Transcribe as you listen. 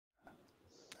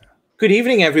Good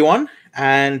evening, everyone,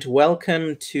 and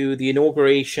welcome to the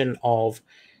inauguration of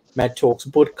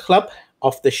MEDtalkx Book Club.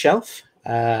 Off the Shelf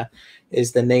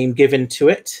is the name given to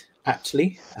it,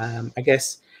 aptly. I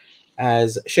guess,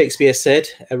 as Shakespeare said,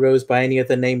 a rose by any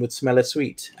other name would smell a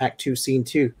sweet. Act 2, Scene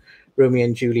 2, Romeo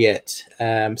and Juliet.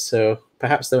 So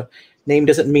perhaps the name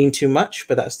doesn't mean too much,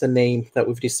 but that's the name that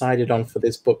we've decided on for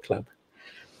this book club.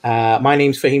 My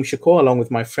name's Fahim Shakur, along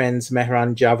with my friends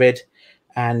Mehran Javed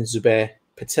and Zubair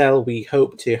Patel. We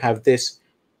hope to have this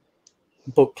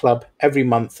book club every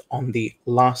month on the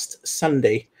last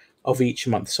Sunday of each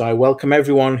month. So I welcome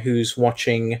everyone who's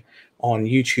watching on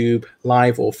YouTube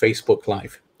Live or Facebook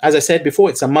Live. As I said before,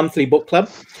 it's a monthly book club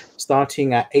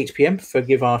starting at 8 p.m.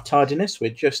 Forgive our tardiness, we're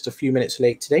just a few minutes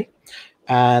late today.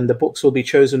 And the books will be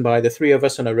chosen by the three of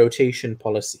us on a rotation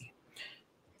policy.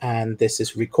 And this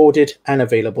is recorded and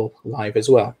available live as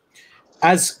well.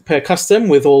 As per custom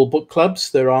with all book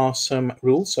clubs, there are some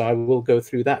rules, so I will go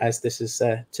through that as this is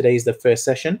today's the first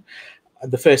session.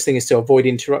 The first thing is to avoid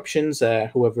interruptions,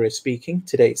 whoever is speaking.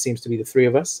 Today it seems to be the three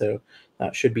of us, so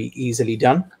that should be easily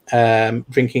done.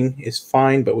 Drinking is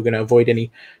fine, but we're going to avoid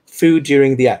any food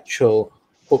during the actual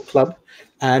book club.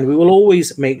 And we will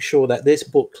always make sure that this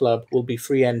book club will be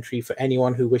free entry for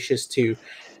anyone who wishes to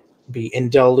be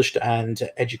indulged and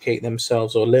educate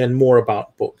themselves or learn more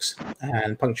about books.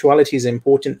 And punctuality is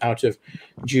important out of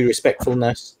due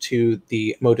respectfulness to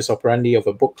the modus operandi of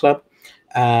a book club.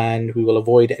 And we will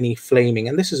avoid any flaming.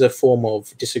 And this is a form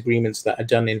of disagreements that are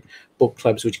done in book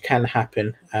clubs, which can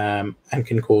happen and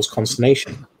can cause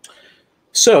consternation.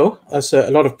 So that's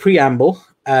a lot of preamble.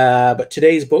 But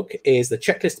today's book is The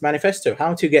Checklist Manifesto,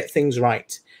 How to Get Things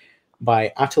Right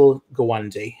by Atul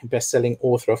Gawande, best-selling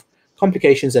author of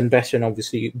Complications and Better, and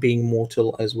obviously being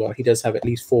mortal as well. He does have at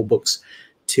least 4 books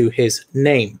to his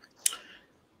name.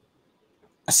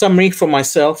 A summary from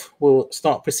myself. We'll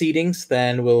start proceedings,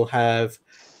 then we'll have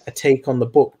a take on the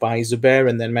book by Zubair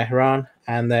and then Mehran,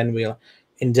 and then we'll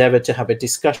endeavor to have a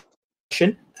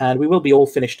discussion, and we will be all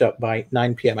finished up by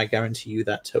 9 p.m. I guarantee you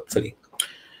that, hopefully.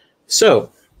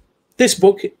 So this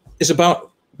book is about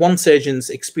one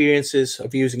surgeon's experiences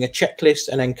of using a checklist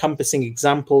and encompassing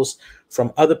examples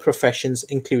from other professions,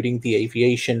 including the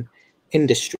aviation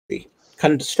industry,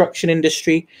 construction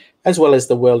industry, as well as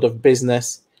the world of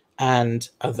business and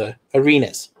other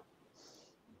arenas.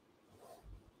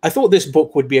 I thought this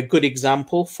book would be a good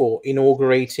example for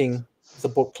inaugurating the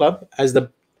book club, as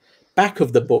the back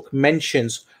of the book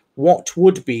mentions what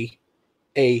would be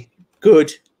a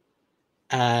good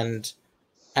and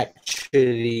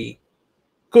actually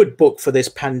good book for this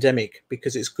pandemic,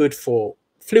 because it's good for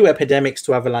flu epidemics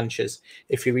to avalanches.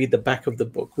 If you read the back of the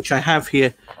book, which I have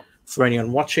here for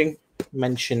anyone watching,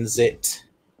 mentions it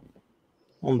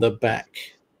on the back.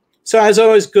 So as I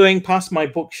was going past my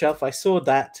bookshelf, I saw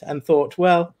that and thought,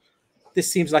 well,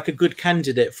 this seems like a good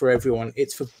candidate for everyone.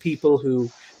 It's for people who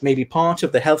may be part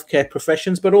of the healthcare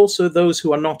professions, but also those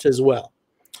who are not as well.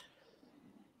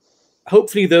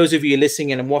 Hopefully those of you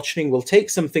listening and watching will take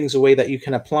some things away that you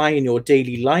can apply in your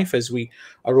daily life as we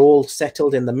are all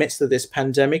settled in the midst of this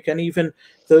pandemic. And even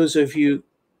those of you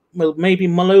will maybe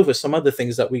mull over some other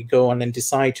things that we go on and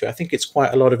decide to. I think it's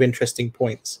quite a lot of interesting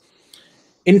points.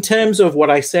 In terms of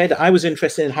what I said, I was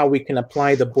interested in how we can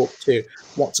apply the book to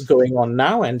what's going on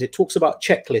now. And it talks about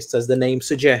checklists, as the name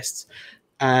suggests.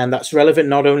 And that's relevant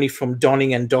not only from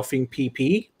donning and doffing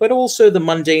PPE, but also the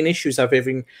mundane issues of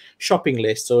having shopping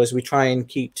lists. So as we try and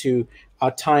keep to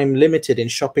our time limited in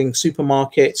shopping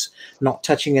supermarkets, not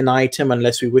touching an item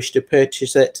unless we wish to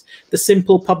purchase it, the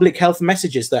simple public health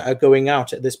messages that are going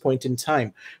out at this point in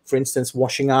time. For instance,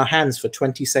 washing our hands for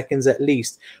 20 seconds at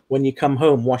least. When you come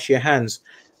home, wash your hands,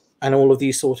 and all of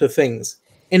these sort of things.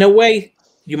 In a way,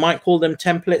 you might call them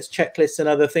templates, checklists, and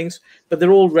other things, but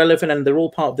they're all relevant and they're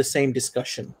all part of the same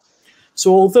discussion.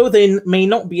 So although they may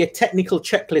not be a technical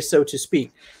checklist, so to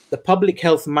speak, the public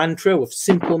health mantra of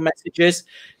simple messages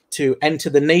to enter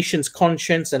the nation's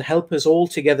conscience and help us all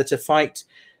together to fight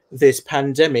this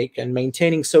pandemic and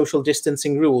maintaining social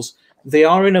distancing rules, they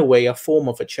are in a way a form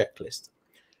of a checklist.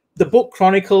 The book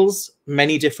chronicles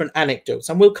many different anecdotes,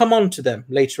 and we'll come on to them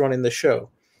later on in the show,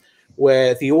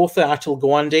 where the author, Atul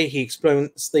Gawande, he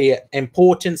explains the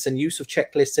importance and use of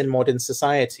checklists in modern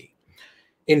society.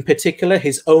 In particular,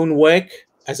 his own work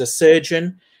as a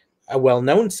surgeon, a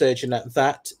well-known surgeon at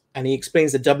that, and he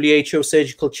explains the WHO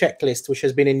surgical checklist, which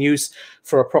has been in use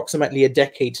for approximately a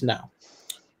decade now.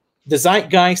 The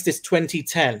zeitgeist is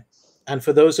 2010, and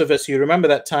for those of us who remember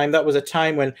that time, that was a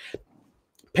time when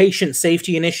patient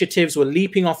safety initiatives were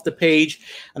leaping off the page,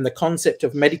 and the concept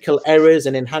of medical errors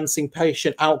and enhancing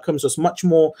patient outcomes was much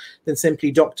more than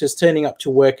simply doctors turning up to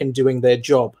work and doing their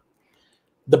job.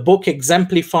 The book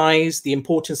exemplifies the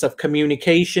importance of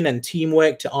communication and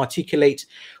teamwork to articulate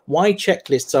why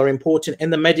checklists are important in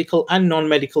the medical and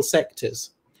non-medical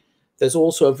sectors. There's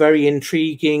also a very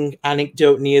intriguing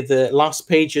anecdote near the last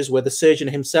pages where the surgeon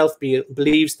himself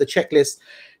believes the checklist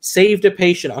saved a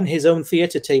patient on his own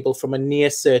theatre table from a near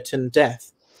certain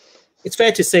death. It's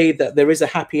fair to say that there is a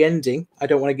happy ending. I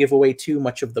don't want to give away too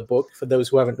much of the book for those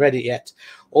who haven't read it yet,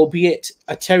 albeit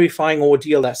a terrifying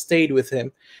ordeal that stayed with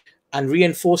him and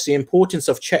reinforced the importance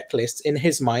of checklists in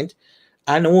his mind,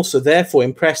 and also therefore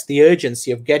impressed the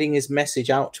urgency of getting his message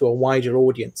out to a wider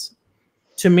audience.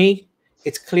 To me,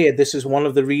 it's clear this is one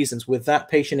of the reasons with that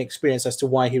patient experience as to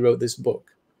why he wrote this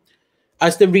book.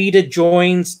 As the reader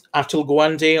joins Atul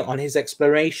Gawande on his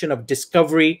exploration of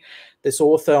discovery, this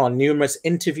author on numerous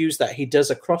interviews that he does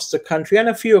across the country and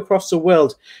a few across the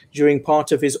world during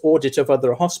part of his audit of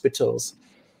other hospitals,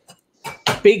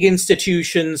 big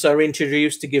institutions are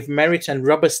introduced to give merit and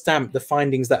rubber stamp the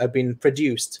findings that have been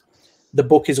produced. The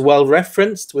book is well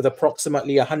referenced with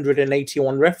approximately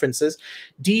 181 references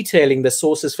detailing the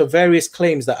sources for various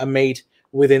claims that are made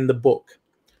within the book.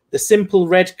 The simple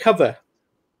red cover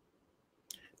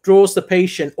draws the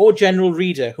patient or general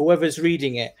reader, whoever's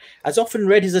reading it, as often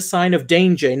read as a sign of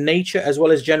danger in nature as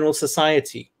well as general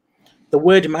society. The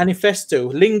word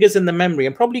manifesto lingers in the memory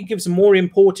and probably gives more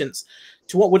importance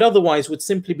to what would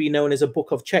simply be known as a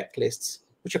book of checklists,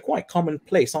 which are quite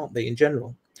commonplace, aren't they, in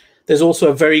general? There's also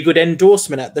a very good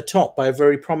endorsement at the top by a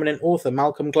very prominent author,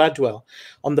 Malcolm Gladwell,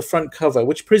 on the front cover,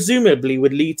 which presumably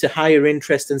would lead to higher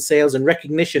interest in sales and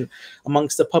recognition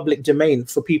amongst the public domain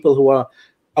for people who are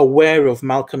aware of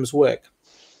Malcolm's work.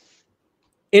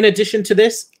 In addition to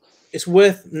this, it's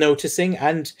worth noticing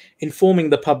and informing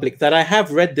the public that I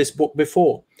have read this book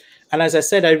before. And as I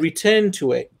said, I returned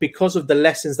to it because of the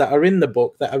lessons that are in the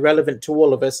book that are relevant to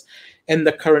all of us in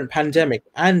the current pandemic.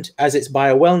 And as it's by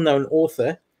a well-known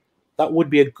author, that would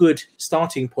be a good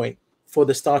starting point for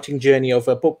the starting journey of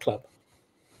a book club.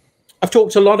 I've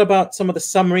talked a lot about some of the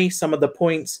summary, some of the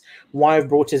points, why I've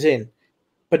brought it in,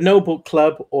 but no book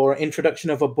club or introduction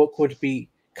of a book would be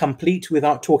complete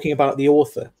without talking about the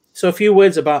author. So a few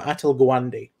words about Atul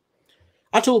Gawande.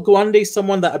 Atul Gawande is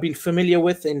someone that I've been familiar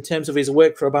with in terms of his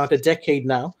work for about a decade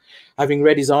now, having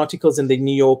read his articles in the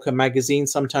New Yorker magazine,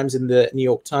 sometimes in the New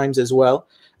York Times as well,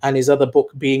 and his other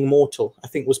book, Being Mortal, I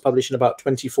think was published in about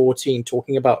 2014,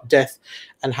 talking about death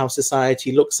and how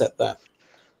society looks at that.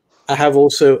 I have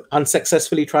also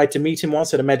unsuccessfully tried to meet him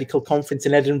once at a medical conference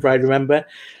in Edinburgh, I remember,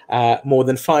 more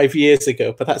than 5 years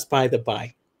ago, but that's by the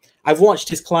by. I've watched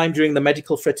his climb during the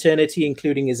medical fraternity,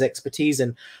 including his expertise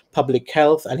in public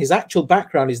health, and his actual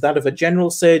background is that of a general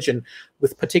surgeon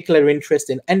with particular interest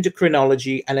in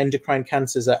endocrinology and endocrine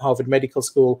cancers at Harvard Medical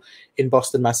School in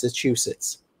Boston,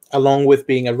 Massachusetts, along with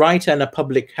being a writer and a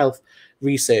public health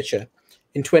researcher.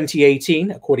 In 2018,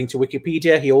 according to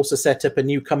Wikipedia, he also set up a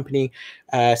new company,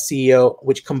 CEO,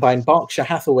 which combined Berkshire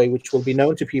Hathaway, which will be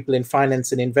known to people in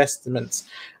finance and investments,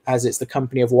 as it's the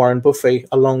company of Warren Buffett,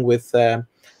 along with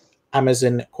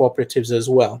Amazon cooperatives as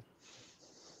well.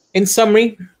 In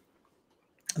summary,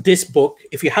 this book,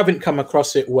 if you haven't come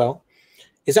across it well,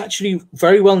 is actually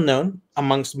very well known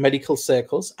amongst medical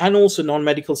circles and also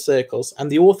non-medical circles.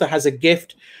 And the author has a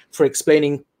gift for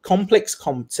explaining complex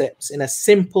concepts in a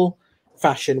simple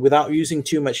fashion without using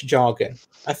too much jargon.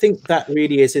 I think that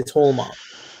really is its hallmark.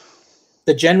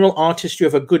 The general artistry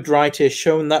of a good writer is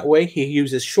shown that way. He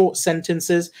uses short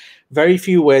sentences, very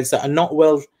few words that are not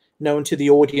well known to the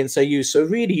audience are used. So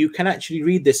really, you can actually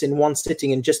read this in one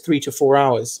sitting in just 3 to 4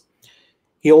 hours.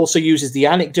 He also uses the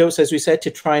anecdotes, as we said,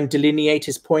 to try and delineate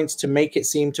his points to make it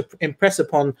seem to impress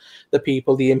upon the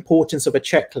people the importance of a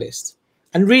checklist.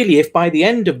 And really, if by the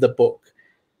end of the book,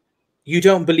 you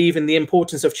don't believe in the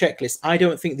importance of checklists, I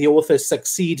don't think the author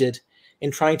succeeded in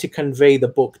trying to convey the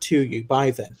book to you by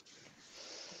then.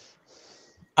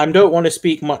 I don't want to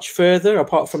speak much further,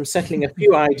 apart from settling a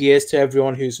few ideas to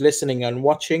everyone who's listening and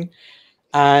watching.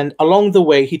 And along the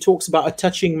way, he talks about a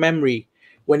touching memory.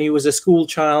 When he was a school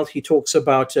child, he talks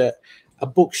about a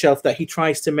bookshelf that he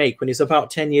tries to make when he's about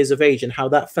 10 years of age and how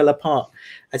that fell apart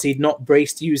as he'd not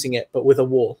braced using it, but with a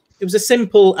wall. It was a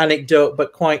simple anecdote,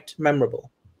 but quite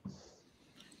memorable.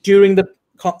 During the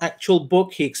actual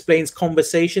book, he explains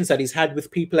conversations that he's had with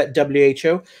people at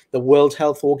WHO, the World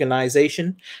Health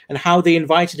Organization, and how they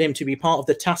invited him to be part of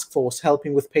the task force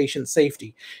helping with patient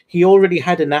safety. He already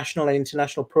had a national and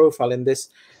international profile in this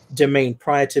domain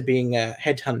prior to being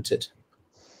headhunted.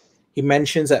 He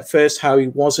mentions at first how he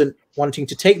wasn't wanting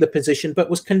to take the position,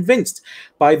 but was convinced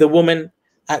by the woman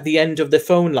at the end of the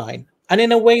phone line. And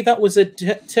in a way, that was a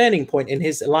turning point in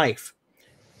his life.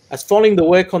 As following the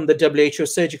work on the WHO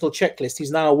surgical checklist,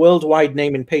 he's now a worldwide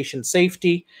name in patient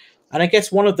safety. And I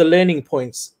guess one of the learning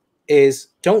points is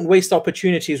don't waste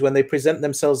opportunities when they present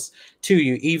themselves to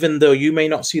you, even though you may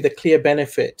not see the clear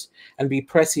benefit, and be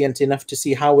prescient enough to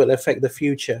see how it will affect the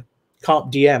future.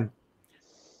 Carpe diem.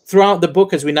 Throughout the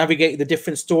book, as we navigate the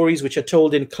different stories which are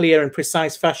told in clear and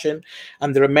precise fashion,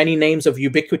 and there are many names of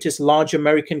ubiquitous large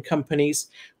American companies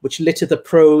which litter the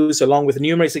prose, along with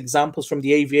numerous examples from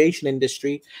the aviation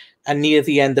industry, and near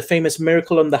the end, the famous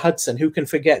Miracle on the Hudson, who can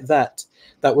forget that?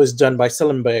 That was done by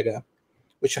Sullenberger,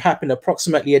 which happened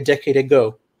approximately a decade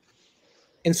ago.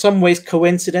 In some ways,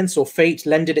 coincidence or fate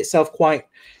lended itself quite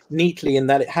neatly in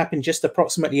that it happened just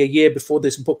approximately a year before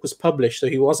this book was published, so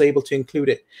he was able to include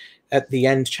it at the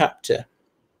end chapter.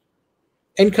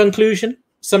 In conclusion,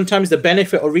 sometimes the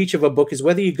benefit or reach of a book is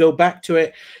whether you go back to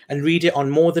it and read it on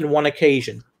more than one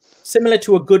occasion. Similar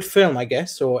to a good film, I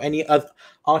guess, or any other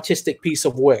artistic piece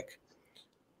of work.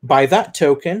 By that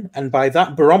token, and by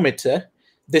that barometer,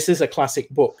 this is a classic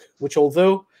book, which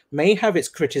although may have its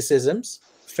criticisms,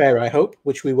 fair I hope,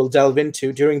 which we will delve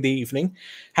into during the evening,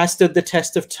 has stood the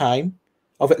test of time,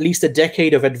 of at least a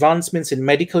decade of advancements in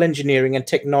medical engineering and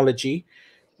technology,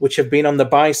 which have been on the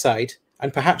buy side,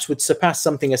 and perhaps would surpass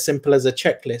something as simple as a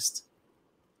checklist.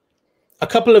 A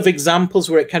couple of examples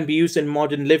where it can be used in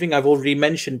modern living I've already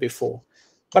mentioned before,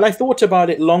 but I thought about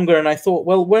it longer and I thought,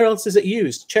 well, where else is it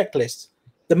used? Checklists.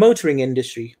 The motoring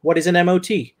industry. What is an MOT?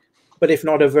 But if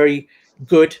not a very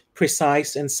good,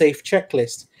 precise, and safe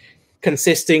checklist,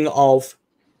 consisting of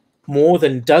more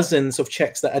than dozens of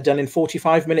checks that are done in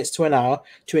 45 minutes to an hour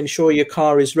to ensure your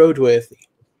car is roadworthy.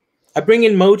 I bring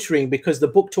in motoring because the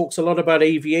book talks a lot about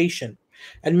aviation,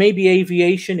 and maybe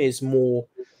aviation is more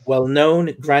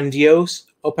well-known, grandiose,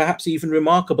 or perhaps even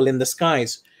remarkable in the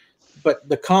skies. But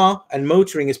the car and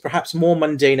motoring is perhaps more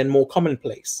mundane and more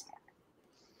commonplace.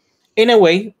 In a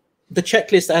way, the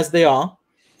checklists as they are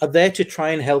there to try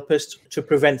and help us to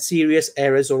prevent serious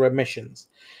errors or omissions.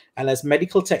 And as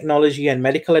medical technology and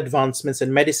medical advancements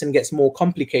and medicine gets more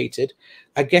complicated,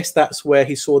 I guess that's where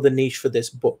he saw the niche for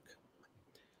this book.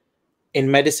 In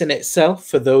medicine itself,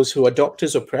 for those who are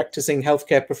doctors or practicing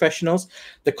healthcare professionals,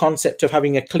 the concept of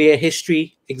having a clear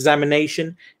history,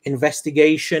 examination,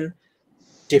 investigation,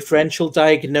 differential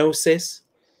diagnosis,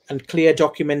 and clear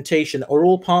documentation are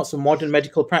all parts of modern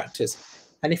medical practice.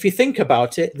 And if you think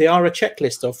about it, they are a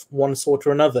checklist of one sort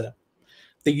or another.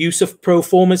 The use of pro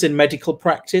formas in medical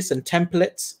practice and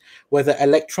templates, whether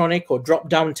electronic or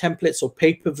drop-down templates or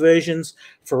paper versions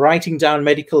for writing down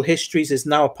medical histories, is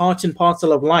now a part and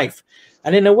parcel of life.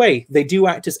 And in a way, they do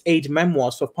act as aid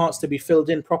memoirs for parts to be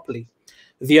filled in properly.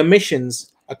 The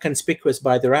omissions are conspicuous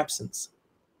by their absence.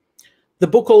 The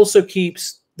book also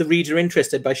keeps the reader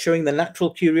interested by showing the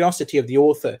natural curiosity of the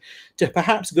author to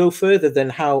perhaps go further than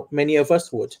how many of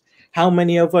us would. How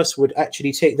many of us would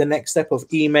actually take the next step of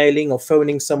emailing or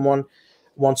phoning someone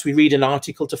once we read an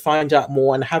article to find out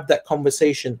more and have that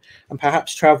conversation and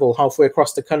perhaps travel halfway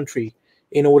across the country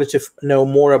in order to know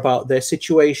more about their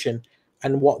situation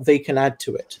and what they can add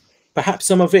to it. Perhaps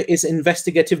some of it is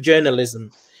investigative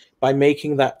journalism by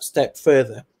making that step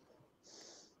further.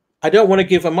 I don't want to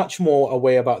give a much more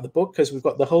away about the book because we've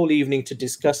got the whole evening to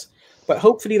discuss, but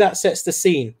hopefully that sets the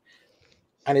scene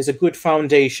and is a good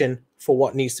foundation for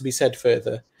what needs to be said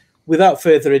further. Without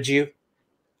further ado,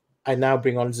 I now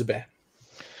bring on Zubair.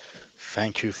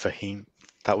 Thank you, Fahim.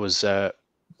 That was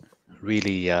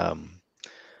really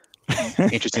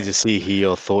interesting to see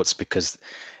your thoughts, because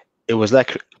it was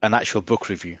like an actual book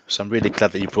review. So I'm really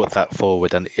glad that you brought that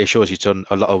forward, and it shows you've done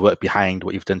a lot of work behind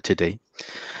what you've done today.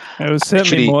 It was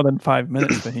certainly more than 5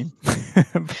 minutes for him.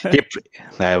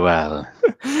 Well,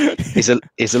 he's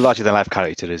a larger than life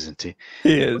character, isn't he?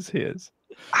 He is.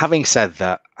 Having said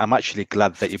that, I'm actually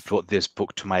glad that you brought this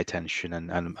book to my attention,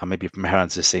 and maybe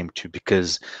Mehrand's the same too,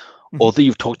 because although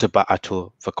you've talked about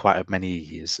Atul for quite many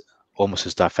years, almost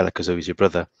as I felt like as though he's your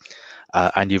brother,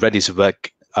 and you've read his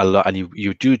work a lot, and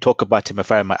you do talk about him a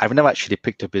fair amount. I've never actually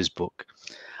picked up his book,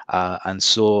 and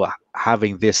so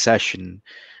having this session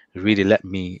really let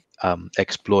me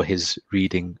explore his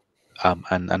reading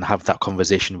and have that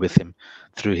conversation with him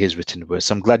through his written words.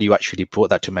 So I'm glad you actually brought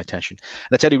that to my attention.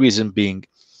 And I tell you, reason being,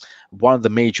 one of the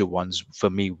major ones for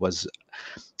me was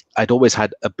I'd always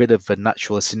had a bit of a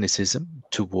natural cynicism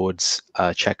towards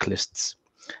checklists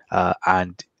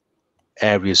and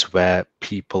areas where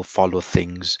people follow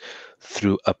things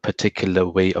through a particular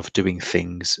way of doing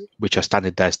things which are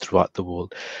standardized throughout the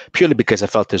world, purely because I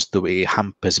felt as though it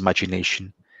hampers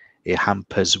imagination, it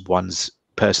hampers one's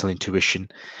personal intuition,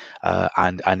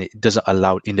 and it doesn't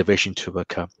allow innovation to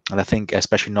occur. And I think,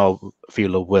 especially in our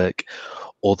field of work,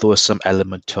 although some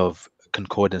element of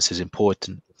concordance is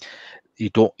important,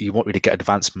 you won't really get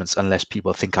advancements unless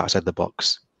people think outside the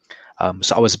box.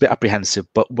 So I was a bit apprehensive,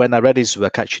 but when I read his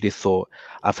work, I actually thought,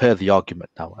 I've heard the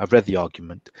argument now. I've read the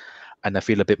argument, and I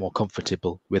feel a bit more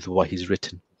comfortable with what he's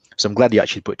written. So I'm glad you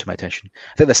actually put it to my attention.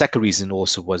 I think the second reason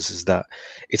also is that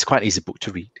it's quite an easy book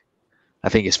to read. I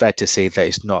think it's fair to say that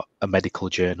it's not a medical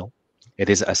journal. It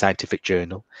is a scientific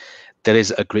journal. There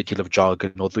is a great deal of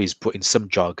jargon, although he's put in some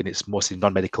jargon. It's mostly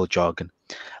non-medical jargon,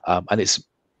 and it's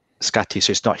scatty, so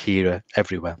it's not here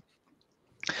everywhere.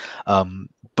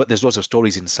 But there's lots of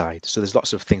stories inside, so there's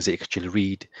lots of things that you can actually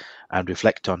read and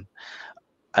reflect on.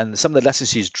 And some of the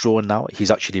lessons he's drawn now,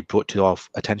 he's actually brought to our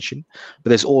attention. But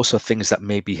there's also things that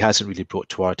maybe he hasn't really brought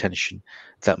to our attention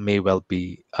that may well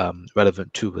be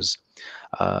relevant to us.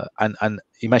 And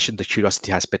you mentioned the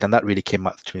curiosity aspect, and that really came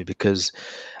up to me because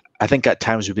I think at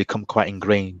times we become quite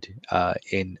ingrained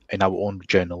in our own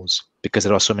journals because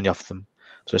there are so many of them.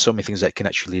 So there's so many things that you can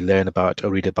actually learn about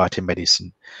or read about in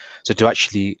medicine. So to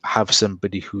actually have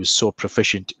somebody who's so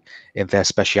proficient in their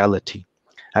speciality,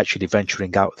 actually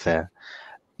venturing out there,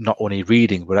 not only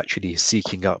reading, but actually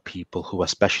seeking out people who are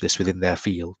specialists within their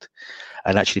field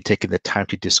and actually taking the time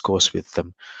to discourse with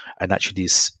them and actually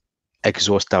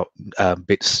exhaust out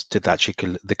bits to that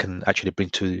they can actually bring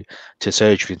to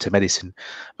surgery, into medicine,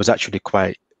 was actually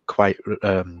quite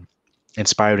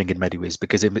inspiring in many ways,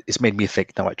 because it's made me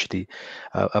think now actually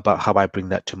about how I bring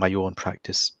that to my own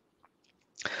practice.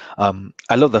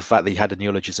 I love the fact that you had a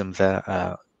neologism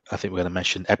there. I think we're going to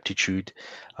mention aptitude.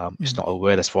 It's not a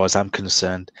word as far as I'm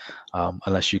concerned,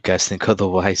 unless you guys think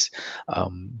otherwise.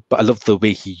 But I love the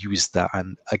way he used that.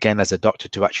 And again, as a doctor,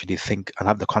 to actually think and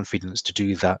have the confidence to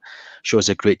do that shows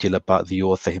a great deal about the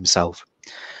author himself.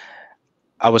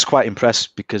 I was quite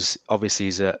impressed because obviously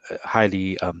he's a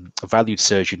highly valued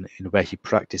surgeon in where he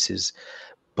practices,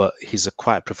 but he's a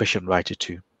quite proficient writer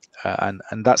too. And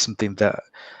that's something that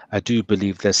I do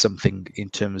believe there's something in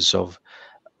terms of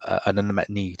an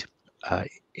unmet need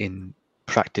in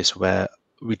practice, where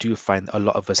we do find a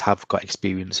lot of us have got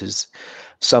experiences.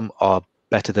 Some are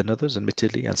better than others,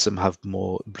 admittedly, and some have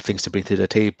more things to bring to the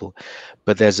table.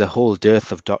 But there's a whole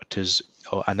dearth of doctors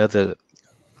and other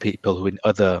people who in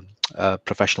other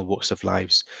professional walks of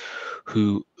lives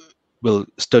who will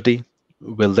study,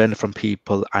 will learn from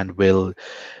people, and will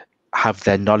have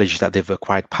their knowledge that they've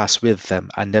acquired pass with them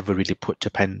and never really put to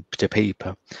pen to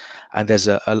paper. And there's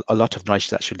a lot of knowledge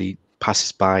that actually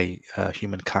passes by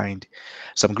humankind.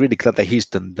 So I'm really glad that he's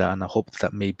done that, and I hope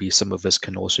that maybe some of us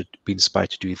can also be inspired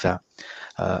to do that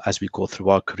as we go through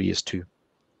our careers too.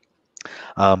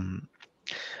 The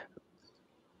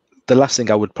last thing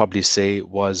I would probably say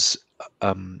was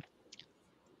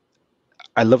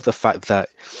I love the fact that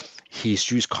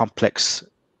he's used complex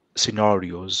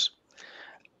scenarios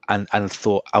and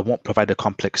thought, I won't provide a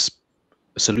complex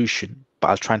solution, but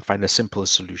I'll try and find a simple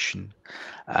solution.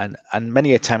 And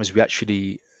many a times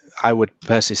I would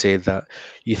personally say that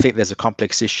you think there's a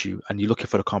complex issue and you're looking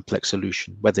for a complex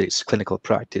solution, whether it's clinical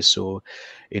practice or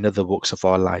in other walks of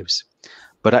our lives.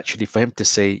 But actually for him to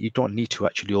say, you don't need to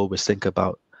actually always think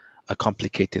about a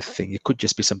complicated thing. It could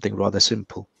just be something rather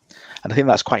simple. And I think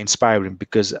that's quite inspiring,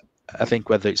 because I think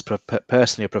whether it's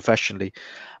personally or professionally,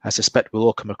 I suspect we'll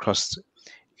all come across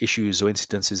issues or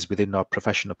incidences within our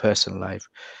professional personal life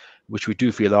which we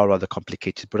do feel are rather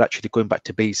complicated, but actually going back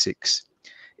to basics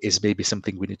is maybe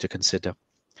something we need to consider.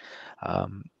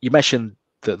 You mentioned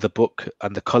the book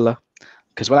and the color,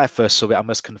 because when I first saw it, I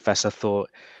must confess, I thought,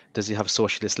 does he have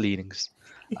socialist leanings?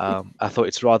 I thought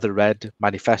it's rather red.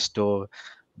 Manifesto,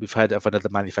 we've heard of another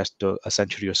manifesto a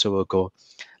century or so ago,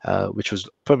 which was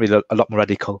probably a lot more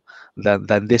radical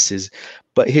than this is,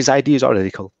 but his ideas are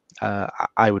radical.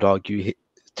 I would argue,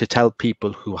 to tell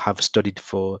people who have studied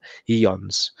for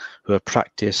eons, who have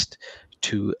practiced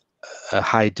to a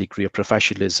high degree of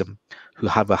professionalism, who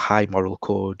have a high moral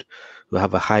code, who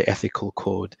have a high ethical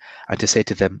code, and to say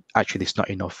to them, actually, it's not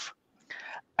enough.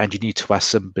 And you need to ask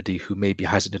somebody who maybe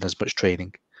hasn't done as much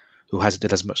training, who hasn't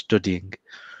done as much studying,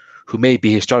 who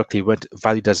maybe historically weren't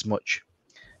valued as much,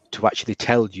 to actually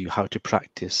tell you how to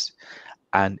practice.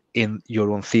 And in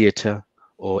your own theatre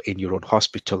or in your own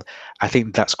hospital, I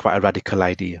think that's quite a radical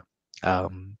idea.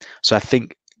 So I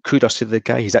think kudos to the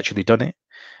guy. He's actually done it.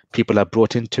 People are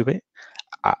brought into it.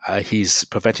 He's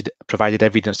provided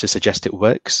evidence to suggest it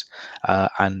works,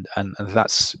 and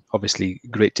that's obviously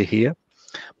great to hear.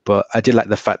 But I did like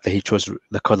the fact that he chose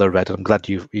the color red. I'm glad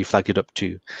you flagged it up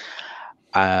too.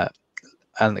 And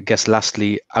I guess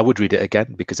lastly, I would read it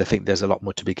again, because I think there's a lot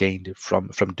more to be gained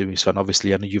from doing so. And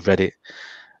obviously, I know you've read it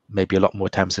maybe a lot more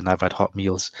times than I've had hot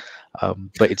meals.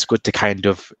 But it's good to kind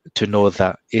of to know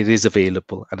that it is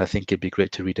available, and I think it'd be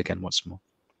great to read again once more.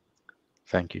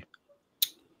 Thank you.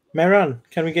 Mehran,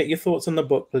 can we get your thoughts on the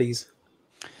book, please?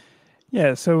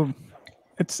 Yeah, so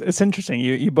it's interesting.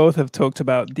 You both have talked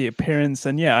about the appearance,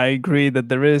 and yeah, I agree that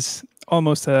there is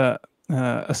almost a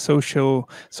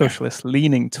socialist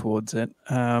leaning towards it.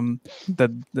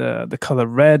 The color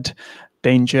red,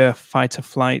 danger, fight or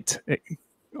flight, it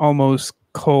almost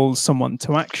calls someone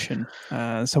to action,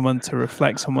 someone to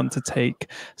reflect, someone to take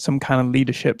some kind of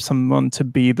leadership, someone to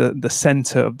be the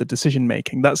center of the decision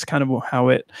making. That's kind of how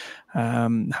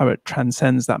it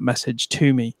transcends that message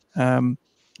to me.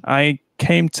 I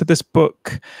came to this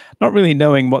book not really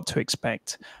knowing what to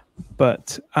expect,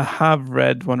 but I have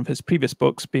read one of his previous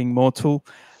books, Being Mortal,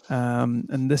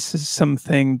 and this is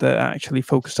something that actually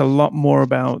focused a lot more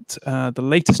about the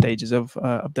later stages of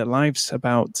their lives,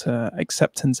 about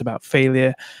acceptance, about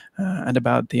failure, and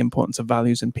about the importance of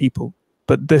values in people.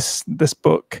 But this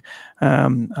book,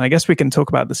 I guess we can talk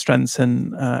about the strengths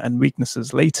and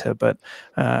weaknesses later, but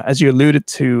as you alluded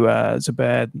to,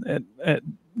 Zubair, it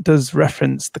does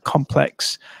reference the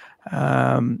complex,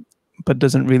 but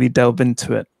doesn't really delve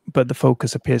into it. But the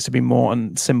focus appears to be more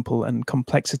on simple and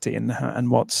complexity,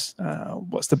 and what's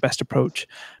the best approach.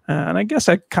 And I guess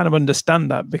I kind of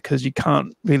understand that, because you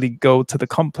can't really go to the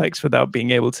complex without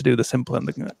being able to do the simple and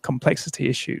the complexity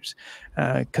issues,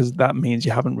 because that means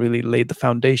you haven't really laid the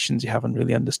foundations, you haven't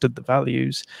really understood the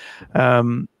values.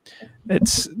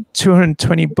 It's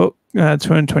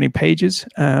 220 pages.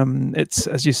 It's,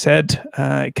 as you said,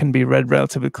 it can be read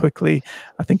relatively quickly.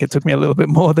 I think it took me a little bit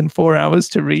more than 4 hours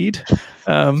to read.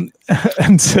 And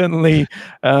certainly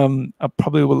I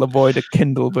probably will avoid a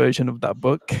Kindle version of that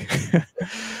book.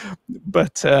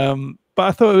 But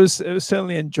I thought it was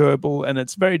certainly enjoyable, and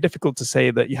it's very difficult to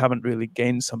say that you haven't really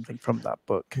gained something from that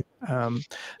book.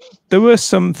 There were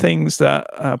some things that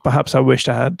perhaps I wished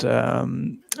I had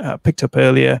picked up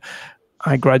earlier.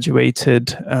 I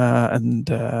graduated and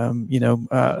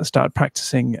started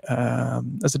practicing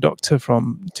as a doctor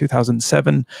from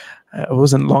 2007. It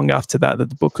wasn't long after that the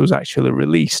book was actually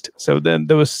released. So then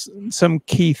there was some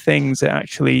key things it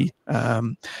actually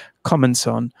comments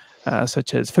on,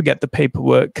 such as forget the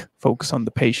paperwork, focus on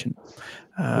the patient.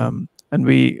 And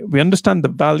we understand the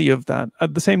value of that.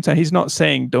 At the same time, he's not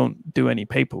saying don't do any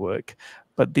paperwork,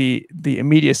 but the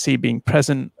immediacy, being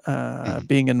present,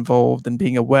 being involved, and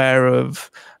being aware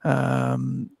of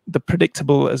the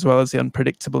predictable as well as the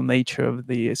unpredictable nature of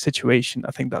the situation,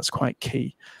 I think that's quite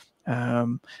key.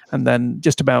 And then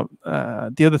just about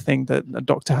the other thing, that a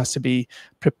doctor has to be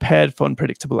prepared for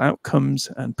unpredictable outcomes,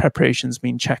 and preparations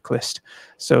mean checklist.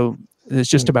 So it's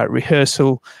just about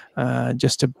rehearsal,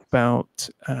 just about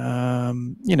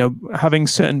having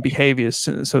certain behaviors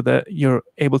so that you're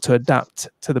able to adapt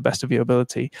to the best of your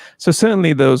ability. So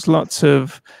certainly there's lots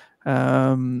of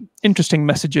interesting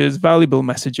messages, valuable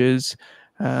messages,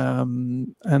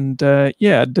 and I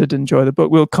did enjoy the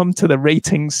book. We'll come to the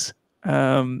ratings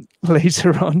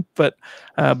later on, but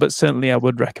certainly I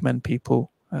would recommend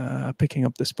people picking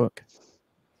up this book.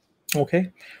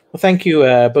 Okay, well, thank you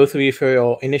both of you for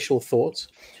your initial thoughts.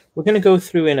 We're going to go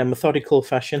through in a methodical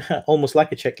fashion, almost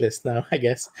like a checklist now, I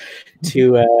guess,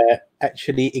 to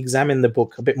actually examine the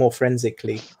book a bit more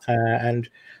forensically, and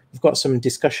we've got some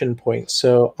discussion points.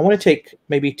 So I want to take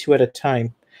maybe two at a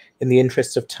time in the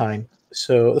interest of time.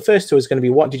 So the first two is going to be,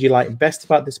 what did you like best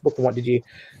about this book, and what did you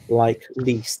like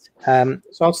least? So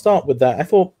I'll start with that. I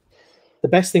thought the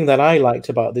best thing that I liked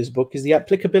about this book is the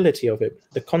applicability of it,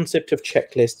 the concept of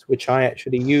checklist, which I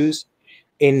actually use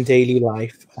in daily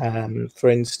life. For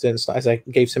instance, as I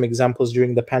gave some examples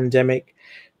during the pandemic,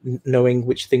 knowing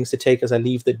which things to take as I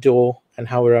leave the door, and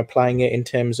how we're applying it in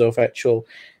terms of actual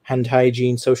hand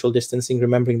hygiene, social distancing,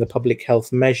 remembering the public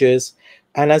health measures.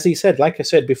 And as he said, like I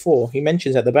said before, he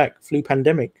mentions at the back, flu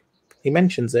pandemic. He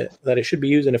mentions it, that it should be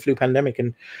used in a flu pandemic,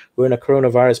 and we're in a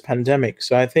coronavirus pandemic.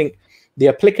 So I think the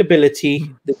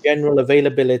applicability, the general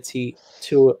availability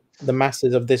to the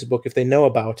masses of this book, if they know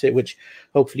about it, which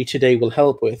hopefully today will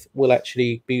help with, will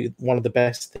actually be one of the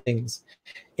best things,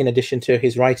 in addition to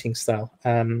his writing style.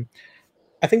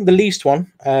 I think the least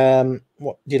one,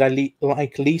 what did I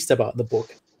like least about the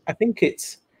book? I think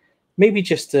it's maybe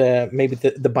just maybe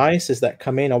the biases that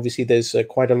come in. Obviously, there's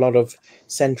quite a lot of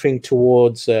centering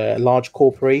towards large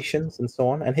corporations and so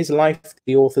on. And his life,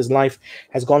 the author's life,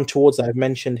 has gone towards that. I've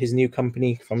mentioned his new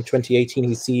company from 2018,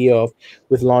 he's CEO of,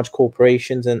 with large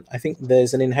corporations. And I think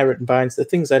there's an inherent bias. The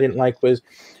things I didn't like was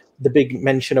the big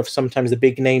mention of sometimes the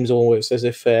big names, always as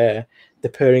if the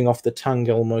purring off the tongue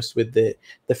almost with the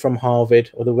from Harvard,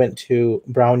 or they went to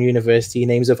Brown University,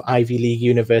 names of Ivy League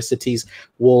universities,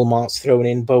 Walmart's thrown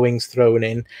in, Boeing's thrown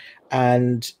in.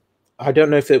 And I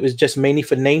don't know if it was just mainly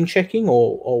for name checking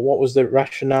or what was the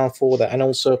rationale for that. And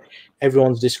also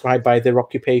everyone's described by their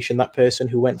occupation, that person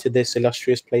who went to this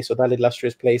illustrious place or that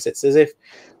illustrious place. It's as if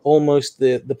almost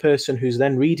the person who's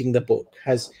then reading the book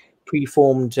has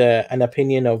preformed an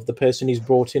opinion of the person who's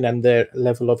brought in and their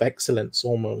level of excellence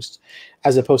almost,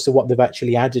 as opposed to what they've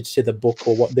actually added to the book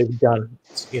or what they've done.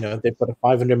 You know, they've got a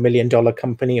 $500 million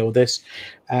company or this.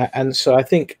 And so I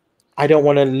think I don't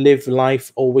want to live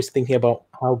life always thinking about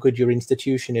how good your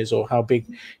institution is or how big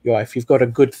you are. If you've got a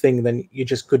good thing, then you're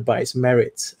just good by its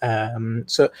merits.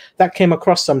 So that came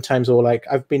across sometimes, or like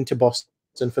I've been to Boston.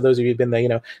 And for those of you who've been there, you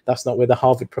know, that's not where the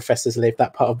Harvard professors live,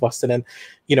 that part of Boston. And,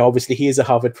 you know, obviously he is a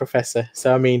Harvard professor.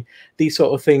 So, I mean, these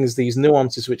sort of things, these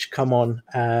nuances which come on,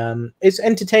 it's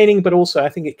entertaining, but also I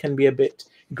think it can be a bit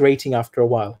grating after a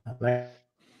while. And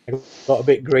I got a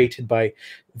bit grated by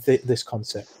this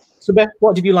concept. So, Beth,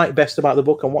 what did you like best about the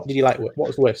book and what did you like? What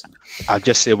was worst? I'll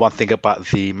just say one thing about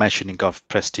the mentioning of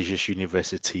prestigious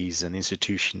universities and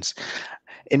institutions.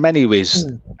 In many ways,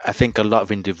 I think a lot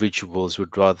of individuals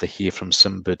would rather hear from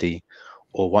somebody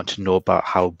or want to know about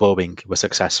how Boeing was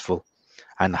successful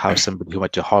and how somebody who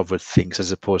went to Harvard thinks,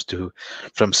 as opposed to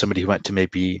from somebody who went to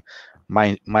maybe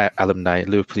my alumni,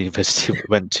 Liverpool University,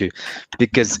 went to,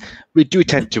 because we do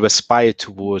tend to aspire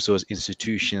towards those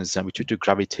institutions and we tend to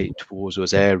gravitate towards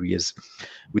those areas.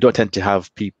 We don't tend to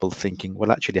have people thinking,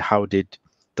 well, actually, how did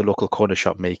the local corner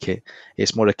shop make it?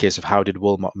 It's more a case of how did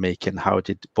Walmart make it and how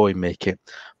did Boeing make it.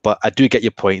 But I do get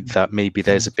your point that maybe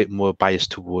there's a bit more bias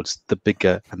towards the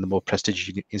bigger and the more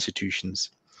prestigious institutions.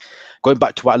 Going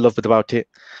back to what I love about it,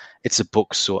 it's a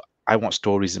book, so I want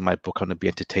stories in my book. I want to be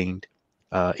entertained.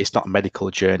 It's not a medical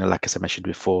journal, like as I mentioned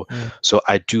before. So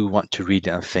I do want to read it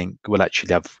and think, well,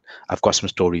 actually, I've got some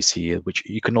stories here, which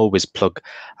you can always plug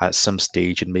at some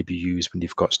stage and maybe use when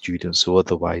you've got students or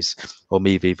otherwise, or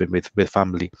maybe even with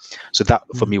family. So that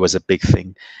for me was a big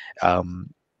thing. I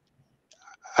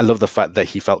love the fact that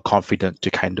he felt confident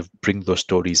to kind of bring those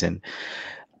stories in.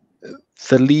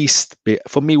 The least bit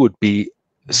for me would be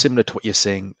similar to what you're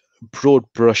saying, broad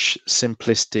brush,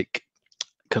 simplistic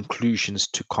conclusions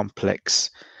to complex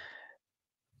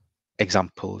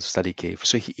examples that he gave.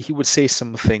 So he would say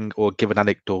something or give an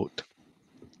anecdote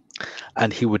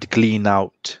and he would glean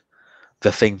out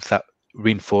the thing that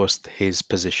reinforced his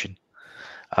position.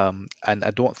 And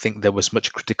I don't think there was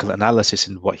much critical analysis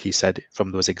in what he said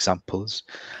from those examples.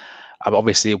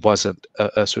 Obviously, it wasn't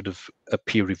a sort of a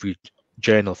peer-reviewed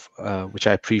journal, which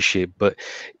I appreciate, but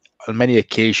on many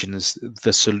occasions,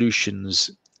 the solutions,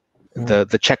 the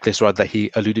checklist rather that he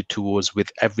alluded towards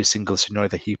with every single scenario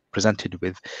that he presented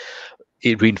with,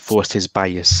 it reinforced his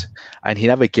bias. And he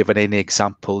never given any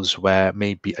examples where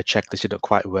maybe a checklist didn't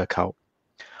quite work out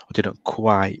or didn't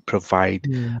quite provide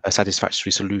a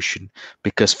satisfactory solution,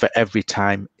 because for every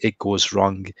time it goes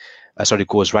wrong,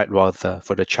 goes right rather,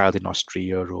 for the child in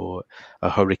Austria or a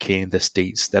hurricane in the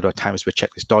States, there are times where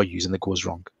checklists are used and it goes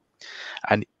wrong.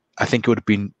 And I think it would have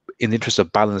been, in the interest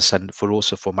of balance and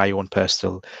for my own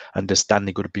personal understanding,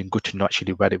 it would have been good to know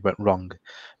actually where it went wrong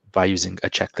by using a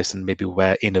checklist, and maybe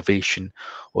where innovation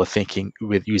or thinking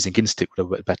with using instinct would have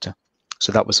worked better.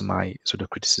 So that was my sort of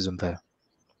criticism there.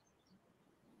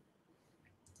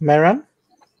 Mehran?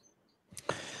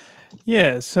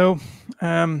 Yeah, so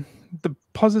the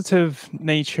positive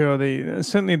nature, or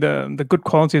certainly the good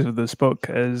qualities of this book,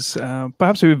 as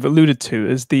perhaps we've alluded to,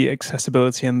 is the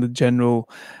accessibility and the general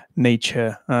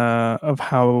nature of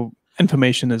how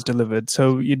information is delivered.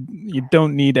 So you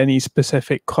don't need any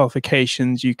specific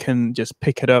qualifications. You can just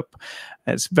pick it up.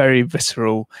 It's very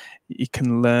visceral. You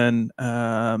can learn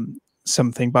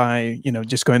something by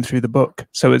just going through the book.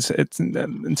 So it's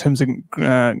in terms of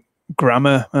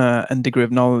grammar and degree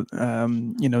of knowledge,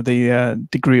 the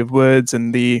degree of words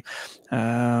and the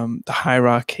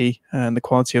hierarchy and the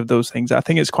quality of those things. I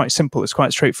think it's quite simple. It's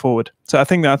quite straightforward. So I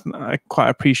think that I quite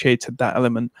appreciated that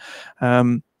element.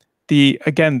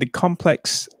 The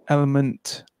complex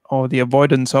element or the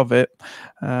avoidance of it,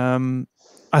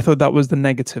 I thought that was the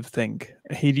negative thing.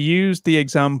 He'd used the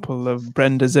example of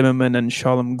Brenda Zimmerman and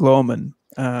Sholem Glorman.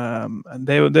 And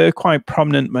they're quite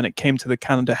prominent when it came to the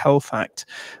Canada Health Act,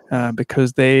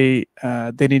 because they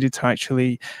needed to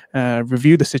actually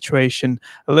review the situation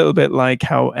a little bit like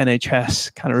how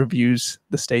NHS kind of reviews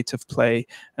the state of play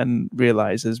and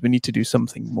realizes we need to do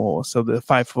something more. So the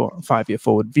 5-year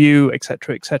forward view,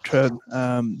 etc., etc.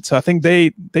 So I think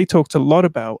they talked a lot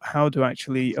about how to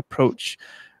actually approach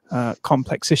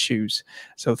complex issues.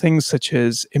 So things such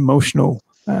as emotional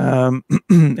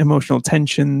emotional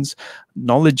tensions,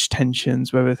 knowledge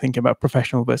tensions, where we're thinking about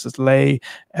professional versus lay,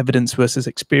 evidence versus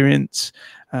experience,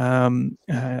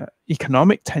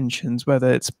 economic tensions,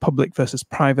 whether it's public versus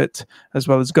private, as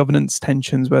well as governance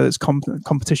tensions, whether it's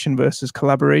competition versus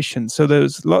collaboration. So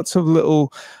there's lots of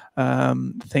little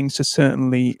things to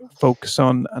certainly focus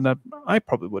on, and I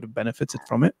probably would have benefited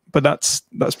from it. But that's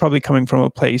probably coming from a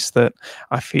place that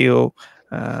I feel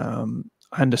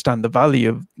I understand the value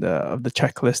of the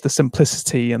checklist, the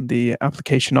simplicity and the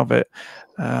application of it,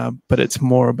 but it's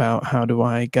more about how do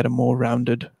I get a more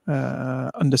rounded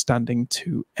understanding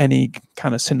to any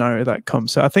kind of scenario that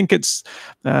comes. So I think it's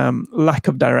lack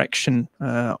of direction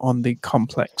on the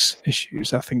complex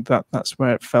issues. I think that's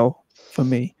where it fell for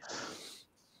me.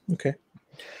 Okay.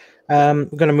 We're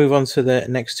going to move on to the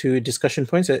next two discussion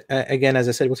points. Again, as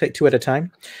I said, we'll take two at a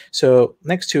time. So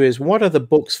next two is, what are the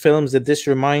books, films did this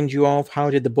remind you of? How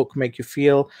did the book make you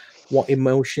feel? What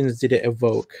emotions did it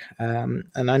evoke? And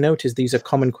I noticed these are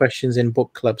common questions in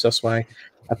book clubs. That's why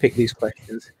I picked these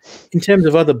questions. In terms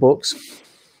of other books,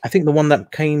 I think the one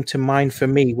that came to mind for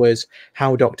me was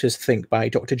How Doctors Think by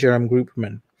Dr. Jerome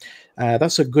Groopman.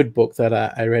 That's a good book that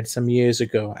I read some years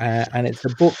ago, and it's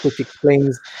a book which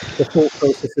explains the thought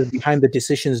processes behind the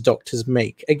decisions doctors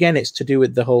make. Again, it's to do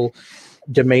with the whole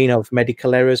domain of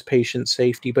medical errors, patient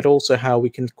safety, but also how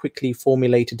we can quickly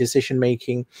formulate a decision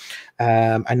making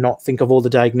and not think of all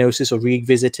the diagnosis or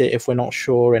revisit it if we're not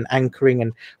sure, and anchoring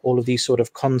and all of these sort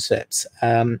of concepts.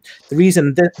 The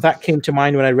reason that came to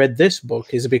mind when I read this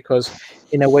book is because,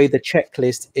 in a way, the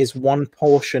checklist is one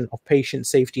portion of patient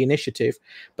safety initiative,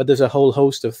 but there's a whole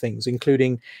host of things,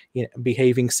 including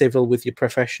behaving civil with your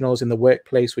professionals in the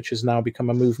workplace, which has now become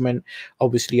a movement.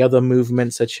 Obviously, other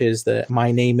movements such as the My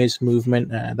Name Is movement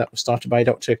that was started by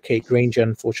Dr. Kate Granger,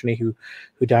 unfortunately, who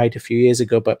died a few years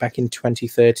ago, but back in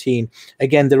 2013.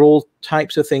 Again, they're all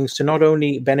types of things to not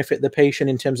only benefit the patient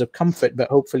in terms of comfort, but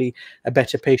hopefully a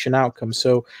better patient outcome.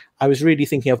 So I was really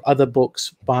thinking of other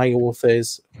books by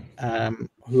authors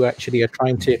who actually are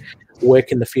trying to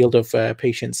work in the field of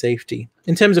patient safety.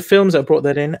 In terms of films, I brought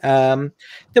that in.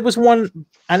 There was one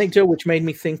anecdote which made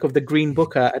me think of The Green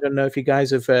Book. I don't know if you guys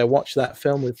have watched that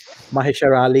film with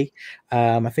Mahershala Ali.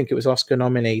 I think it was Oscar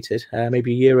nominated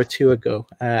maybe a year or two ago.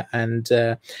 And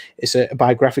it's a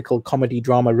biographical comedy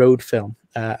drama road film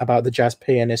about the jazz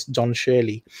pianist Don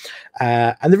Shirley.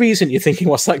 And the reason you're thinking,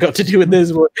 what's that got to do with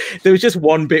this? Well, there was just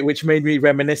one bit which made me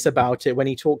reminisce about it when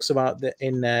he talks about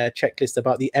in checklist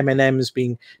about the M&Ms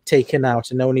being taken out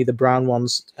and only the brown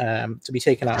ones to be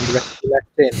taken out and the rest left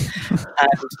in.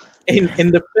 And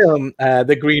in the film,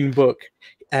 The Green Book,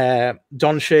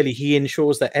 Don Shirley, he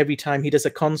ensures that every time he does a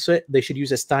concert, they should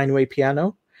use a Steinway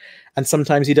piano. And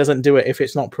sometimes he doesn't do it if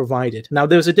it's not provided. Now,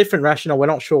 there's a different rationale. We're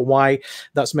not sure why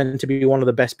that's meant to be one of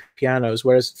the best pianos,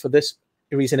 whereas for this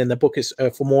reason in the book is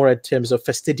for more in terms of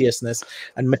fastidiousness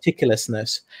and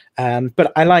meticulousness.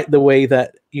 But I like the way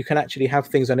that you can actually have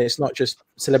things and it's not just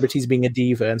celebrities being a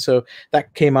diva. And so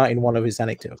that came out in one of his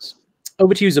anecdotes.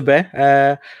 Over to you,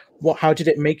 Zubair. How did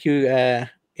it make you,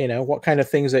 what kind of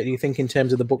things that you think in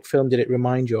terms of the book film did it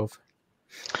remind you of?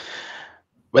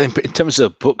 Well, in terms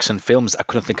of books and films, I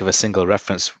couldn't think of a single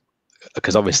reference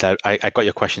because obviously I got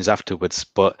your questions afterwards,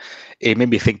 but it made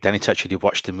me think that I need to actually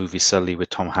watch the movie Sully with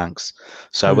Tom Hanks.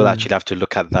 So I will actually have to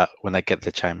look at that when I get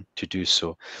the time to do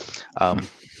so. I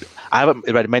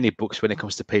haven't read many books when it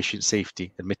comes to patient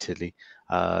safety, admittedly,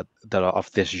 that are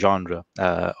of this genre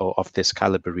or of this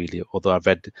caliber, really, although I've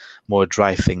read more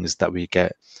dry things that we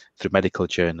get through medical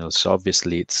journals. So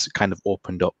obviously it's kind of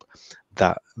opened up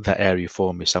that area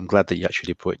for me. So I'm glad that you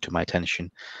actually brought it to my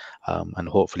attention. And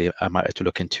hopefully I might have to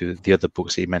look into the other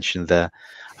books that you mentioned there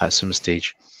at some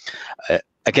stage.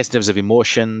 I guess in terms of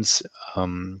emotions,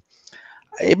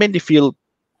 it made me feel,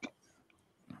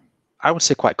 I would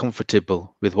say, quite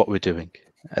comfortable with what we're doing.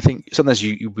 I think sometimes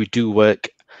we do work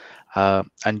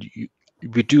and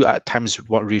we do at times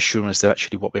want reassurance that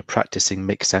actually what we're practicing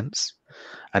makes sense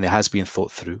and it has been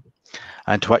thought through.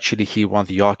 And to actually hear one of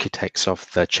the architects of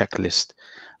the checklist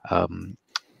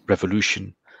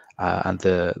revolution and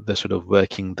the sort of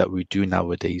working that we do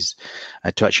nowadays,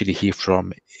 and to actually hear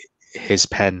from his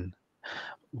pen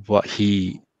what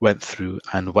he went through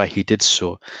and why he did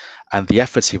so, and the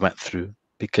efforts he went through,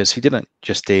 because he didn't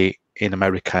just stay in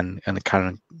America and kind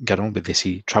of get on with this.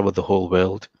 He traveled the whole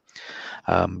world,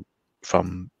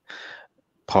 from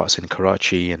parts in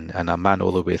Karachi and Amman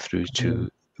all the way through to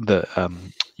the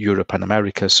Europe and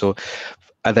America. So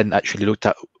I then actually looked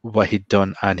at what he'd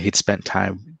done, and he'd spent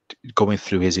time going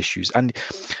through his issues, and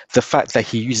the fact that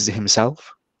he uses it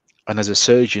himself, and as a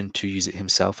surgeon to use it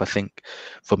himself, I think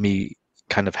for me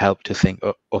kind of helped to think,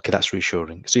 oh, okay, that's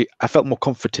reassuring. So I felt more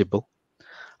comfortable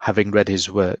having read his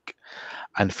work,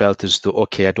 and felt as though,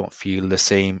 okay, I don't feel the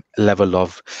same level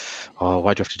of, oh,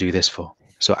 why do I have to do this for?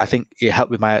 So I think it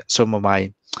helped with some of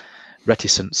my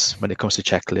reticence when it comes to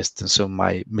checklists and some of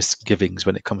my misgivings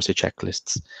when it comes to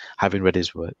checklists, having read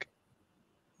his work.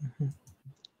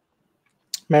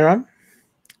 Mehran?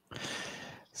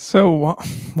 So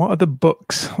what other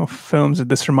books or films did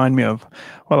this remind me of?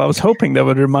 Well, I was hoping that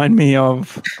would remind me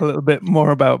of a little bit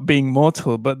more about Being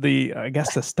Mortal, but I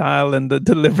guess the style and the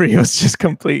delivery was just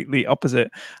completely opposite.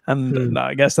 And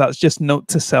I guess that's just note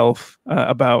to self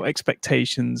about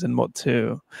expectations and what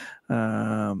to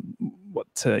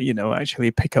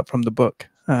actually pick up from the book.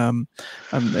 And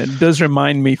it does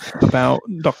remind me about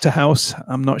Dr. House.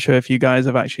 I'm not sure if you guys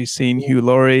have actually seen Hugh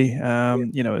Laurie.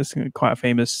 It's quite a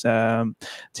famous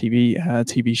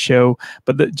TV show,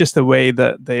 but just the way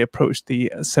that they approach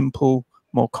the simple,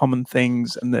 more common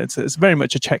things, and it's very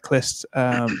much a checklist,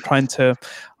 trying to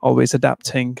always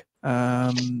adapting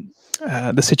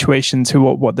the situation to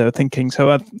what they're thinking.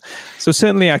 So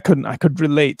certainly I could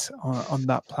relate on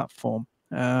that platform.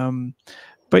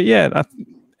 But yeah,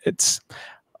 it's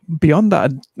beyond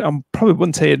that. I probably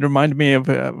wouldn't say it reminded me of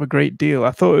a great deal.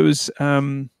 I thought it was,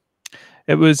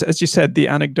 as you said, the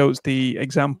anecdotes, the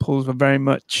examples were very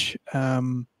much,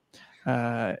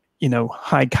 high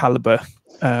caliber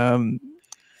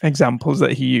examples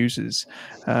that he uses.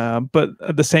 But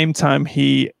at the same time,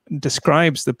 he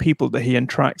describes the people that he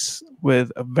interacts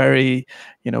with are very,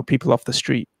 people off the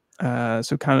street.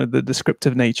 So kind of the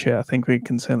descriptive nature, I think we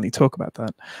can certainly talk about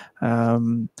that.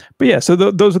 But yeah, so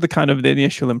those are the kind of the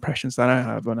initial impressions that I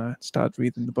had when I started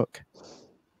reading the book.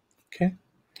 Okay,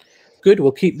 good.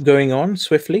 We'll keep going on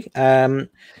swiftly.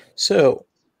 So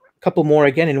a couple more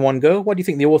again in one go. What do you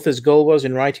think the author's goal was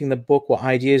in writing the book? What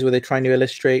ideas were they trying to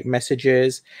illustrate,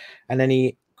 messages, and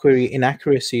any query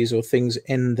inaccuracies or things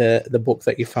in the book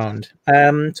that you found?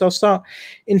 So I'll start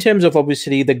in terms of,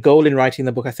 obviously, the goal in writing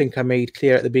the book. I think I made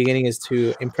clear at the beginning is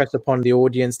to impress upon the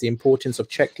audience the importance of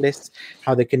checklists,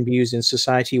 how they can be used in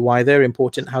society, why they're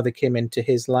important, how they came into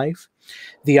his life.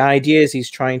 The ideas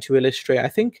he's trying to illustrate, I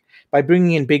think, by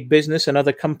bringing in big business and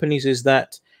other companies, is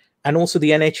that, and also the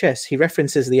NHS. He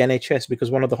references the NHS because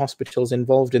one of the hospitals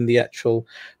involved in the actual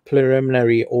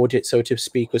preliminary audit, so to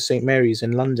speak, was St. Mary's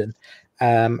in London.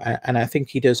 And I think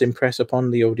he does impress upon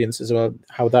the audience as well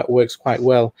how that works quite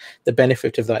well. The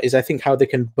benefit of that is, I think, how they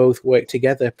can both work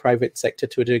together, private sector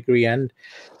to a degree and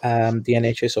the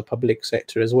NHS or public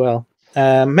sector as well.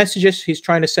 Messages he's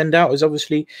trying to send out is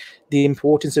obviously the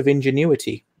importance of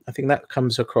ingenuity. I think that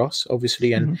comes across,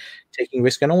 obviously, and taking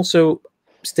risk, and also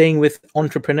staying with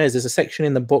entrepreneurs. There's a section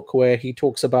in the book where he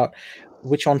talks about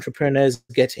which entrepreneurs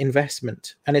get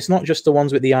investment, and it's not just the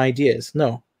ones with the ideas.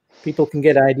 No, people can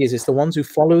get ideas. It's the ones who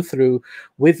follow through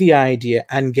with the idea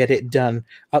and get it done,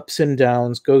 ups and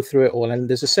downs, go through it all. And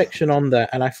there's a section on that,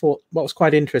 and I thought what was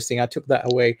quite interesting. I took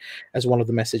that away as one of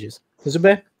the messages.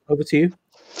 Zubair, over to you.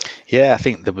 Yeah, I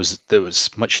think there was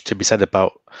much to be said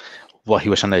about what he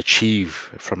was trying to achieve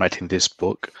from writing this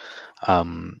book.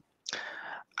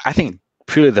 I think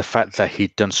purely the fact that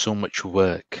he'd done so much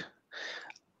work,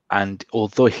 and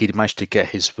although he'd managed to get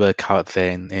his work out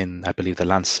there in I believe, the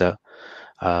Lancet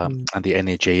and the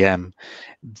NAJM,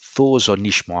 those are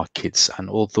niche markets, and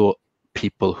although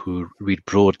people who read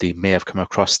broadly may have come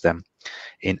across them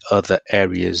in other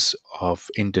areas of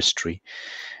industry,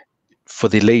 for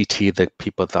the laity, the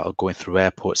people that are going through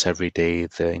airports every day,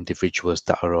 the individuals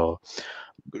that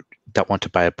want to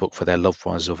buy a book for their loved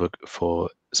ones over for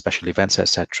special events,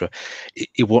 etc.,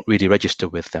 it won't really register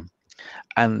with them,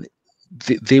 and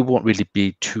they won't really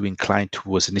be too inclined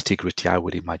towards the nitty-gritty, I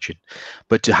would imagine.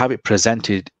 But to have it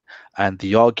presented, and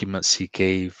the arguments he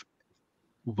gave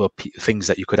were things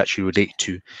that you could actually relate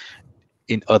to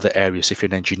in other areas. If you're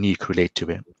an engineer, you could relate to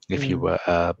it. If you were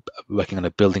working on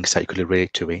a building site, you could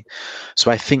relate to it.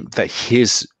 So I think that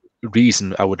his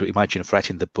reason, I would imagine, for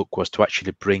writing the book was to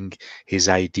actually bring his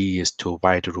ideas to a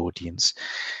wider audience.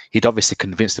 He'd obviously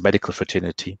convinced the medical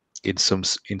fraternity in some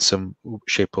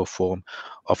shape or form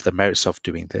of the merits of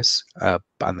doing this,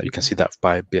 and you can see that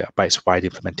by its wide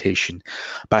implementation.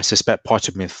 But I suspect part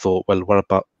of me thought, well, what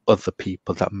about other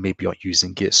people that maybe aren't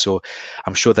using it? So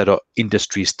I'm sure there are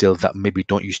industries still that maybe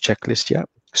don't use checklists yet.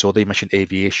 So they mentioned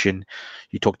aviation,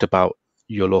 you talked about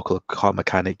your local car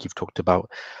mechanic, you've talked about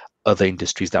other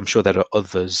industries that I'm sure there are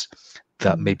others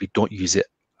that maybe don't use it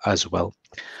as well.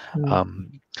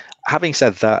 Having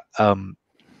said that,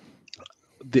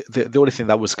 the only thing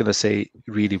that I was going to say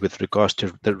really with regards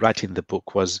to the writing the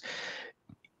book was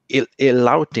it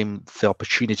allowed him the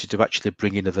opportunity to actually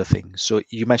bring in other things. So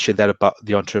you mentioned there about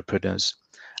the entrepreneurs.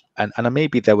 And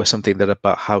maybe there was something there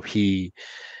about how he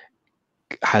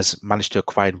has managed to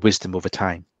acquire wisdom over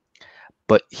time,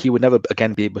 but he would never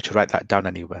again be able to write that down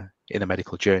anywhere in a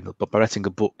medical journal. But by writing a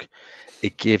book,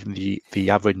 it gave him the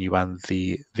avenue and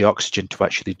the oxygen to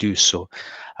actually do so.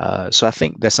 So I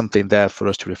think there's something there for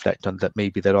us to reflect on, that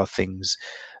maybe there are things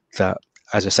that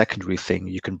as a secondary thing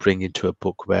you can bring into a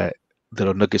book, where there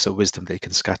are nuggets of wisdom that you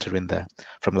can scatter in there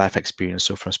from life experience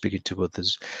or from speaking to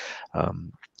others.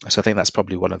 So I think that's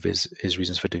probably one of his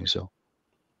reasons for doing so.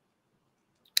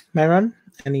 Mehran,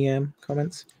 any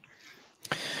comments?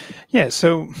 Yeah,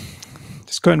 so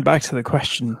just going back to the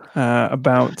question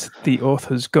about the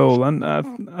author's goal, and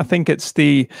I think it's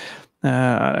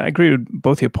I agree with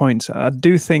both your points. I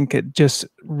do think it just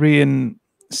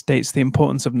reinstates the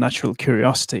importance of natural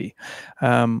curiosity.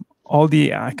 All the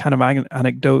kind of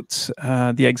anecdotes,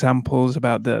 the examples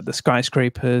about the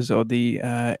skyscrapers or the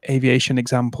aviation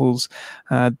examples,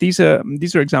 these are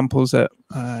examples that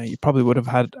you probably would have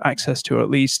had access to, or at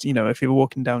least, if you're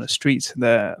walking down a street,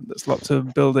 there's lots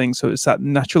of buildings. So it's that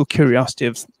natural curiosity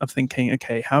of thinking,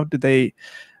 okay, how do they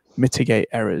mitigate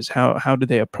errors? How do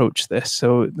they approach this?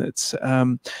 So it's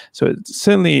so it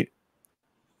certainly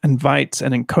invites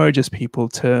and encourages people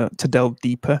to delve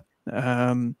deeper.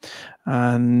 And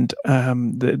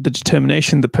the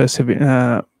determination, the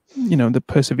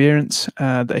perseverance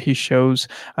that he shows,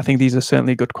 I think these are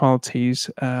certainly good qualities,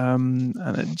 and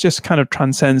it just kind of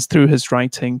transcends through his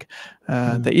writing.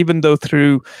 That even though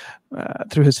through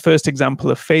his first example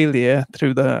of failure,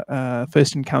 through the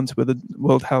first encounter with the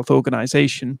World Health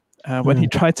Organization, when he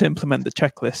tried to implement the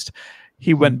checklist,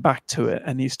 he went back to it,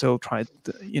 and he still tried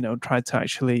to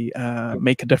actually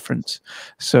make a difference.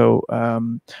 So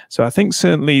I think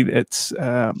certainly it's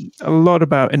a lot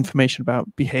about information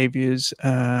about behaviors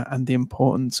and the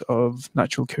importance of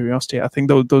natural curiosity. I think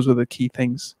those were the key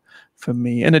things for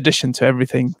me, in addition to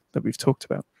everything that we've talked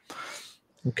about.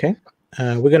 Okay,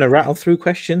 we're going to rattle through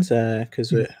questions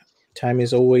because time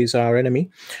is always our enemy.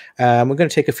 We're going to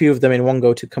take a few of them in one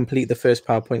go to complete the first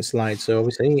PowerPoint slide. So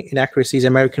obviously inaccuracies,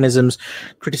 Americanisms,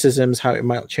 criticisms, how it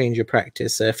might change your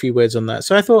practice, a few words on that.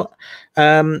 So I thought,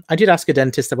 I did ask a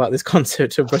dentist about this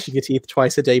concept of brushing your teeth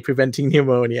twice a day, preventing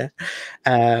pneumonia.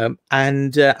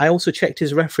 And I also checked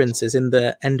his references in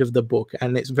the end of the book,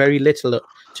 and it's very little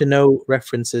to no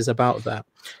references about that.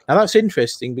 Now that's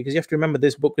interesting, because you have to remember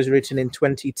this book was written in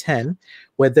 2010,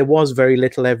 where there was very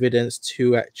little evidence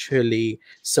to actually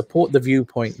support the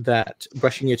viewpoint that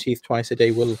brushing your teeth twice a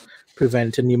day will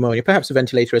prevent a pneumonia, perhaps a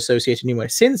ventilator-associated pneumonia.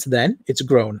 Since then, it's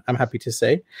grown, I'm happy to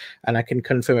say, and I can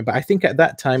confirm it. But I think at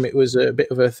that time it was a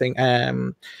bit of a thing.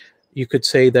 You could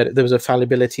say that there was a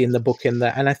fallibility in the book in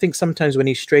that. And I think sometimes when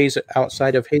he strays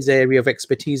outside of his area of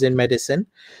expertise in medicine,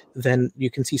 then you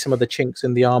can see some of the chinks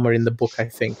in the armor in the book, I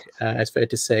think, it's fair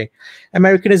to say.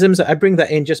 Americanisms, I bring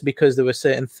that in just because there were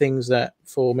certain things that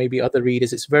for maybe other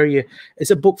readers,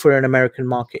 it's a book for an American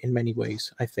market in many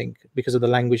ways, I think, because of the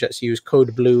language that's used.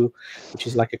 Code Blue, which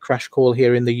is like a crash call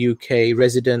here in the UK,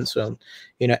 residents,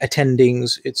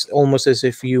 attendings, it's almost as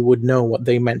if you would know what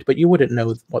they meant, but you wouldn't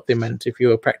know what they meant if you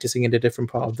were practicing in a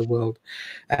different part of the world.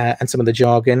 And some of the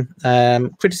jargon.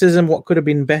 Criticism, what could have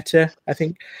been better? I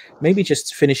think maybe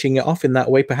just finishing it off in that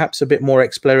way, perhaps a bit more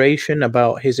exploration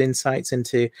about his insights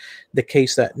into the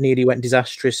case that nearly went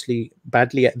disastrously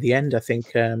badly at the end. I think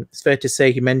it's fair to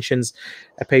say he mentions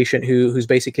a patient who's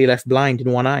basically left blind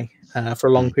in one eye for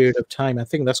a long period of time. I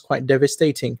think that's quite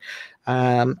devastating.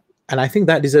 And I think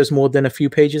that deserves more than a few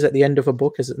pages at the end of a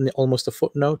book as almost a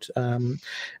footnote.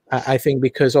 I think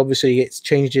because obviously it's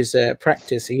changed his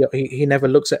practice. He never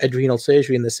looks at adrenal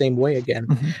surgery in the same way again.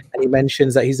 And he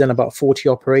mentions that he's done about 40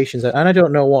 operations. And I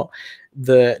don't know what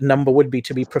the number would be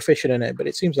to be proficient in it, but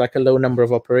it seems like a low number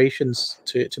of operations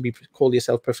to call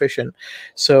yourself proficient.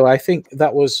 So I think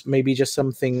that was maybe just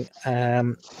something,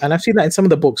 and I've seen that in some of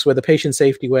the books where the patient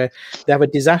safety, where they have a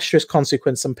disastrous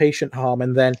consequence, some patient harm,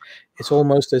 and then it's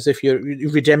almost as if your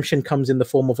redemption comes in the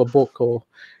form of a book or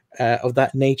of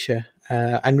that nature.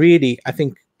 And really, I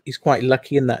think he's quite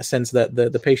lucky in that sense that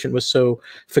the patient was so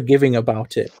forgiving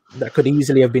about it. That could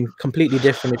easily have been completely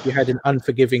different if you had an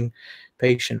unforgiving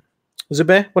patient.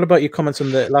 Zubair, what about your comments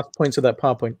on the last points of that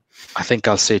PowerPoint? I think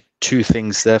I'll say two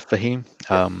things there for him,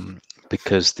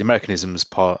 because the Americanisms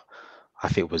part, I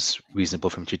think was reasonable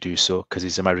for him to do so because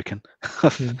he's American.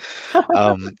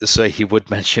 So he would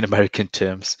mention American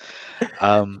terms.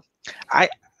 One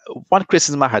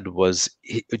criticism I had was,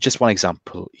 just one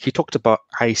example, he talked about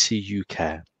ICU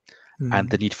care and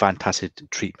the need for antacid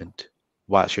treatment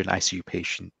whilst you're an ICU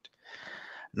patient.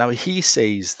 Now, he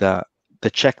says that the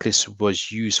checklist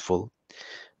was useful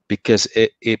because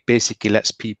it basically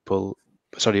lets people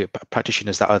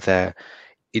practitioners that are there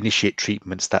initiate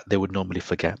treatments that they would normally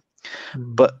forget.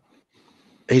 Mm. But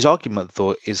his argument,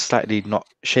 though, is slightly not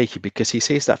shaky, because he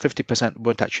says that 50%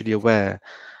 weren't actually aware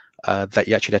that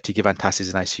you actually had to give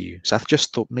antacids in ICU. So I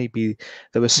just thought maybe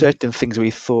there were certain things where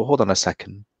he thought, hold on a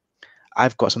second,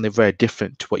 I've got something very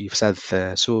different to what you've said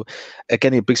there. So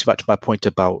again, it brings me back to my point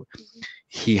about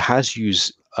he has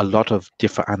used a lot of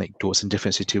different anecdotes in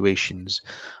different situations,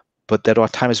 but there are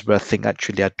times where I think,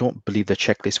 actually, I don't believe the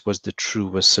checklist was the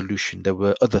truest solution. There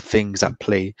were other things at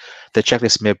play. The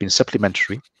checklist may have been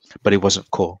supplementary, but it wasn't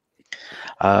core.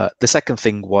 The second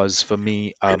thing was, for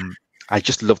me, I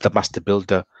just loved the master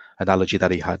builder analogy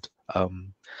that he had.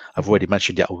 I've already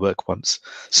mentioned it at work once.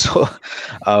 So,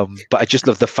 but I just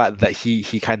love the fact that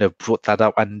he kind of brought that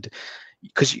up, and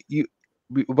because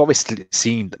we've always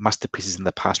seen masterpieces in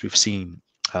the past. We've seen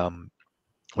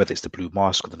whether it's the Blue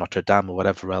Mosque or the Notre Dame or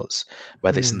whatever else,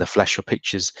 whether it's in the flesh or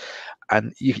pictures,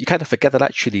 and you kind of forget that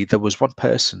actually there was one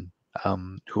person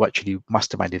who actually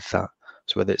masterminded that.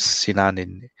 So whether it's Sinan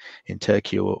in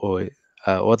Turkey or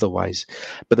otherwise,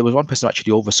 but there was one person who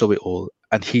actually oversaw it all,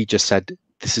 and he just said,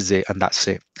 "This is it, and that's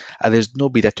it." And there's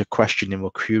nobody there to question him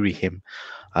or query him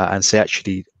and say,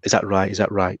 "Actually, is that right? Is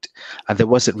that right?" And there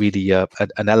wasn't really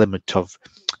an element of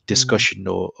discussion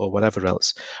or whatever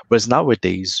else. Whereas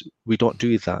nowadays we don't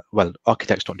do that. Well,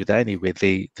 architects don't do that anyway.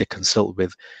 They consult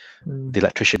with the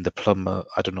electrician, the plumber,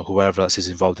 I don't know, whoever else is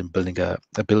involved in building a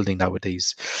building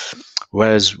nowadays.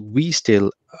 Whereas we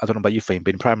still, I don't know about you, Fane,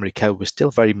 but in primary care, we're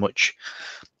still very much,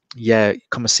 yeah,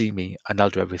 come and see me and I'll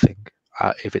do everything.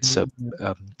 If it's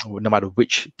no matter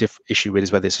which issue it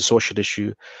is, whether it's a social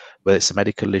issue, whether it's a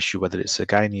medical issue, whether it's a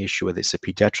gynae issue, whether it's a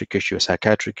pediatric issue, a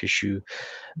psychiatric issue,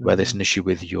 whether it's an issue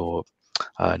with your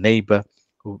neighbor,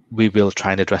 we will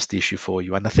try and address the issue for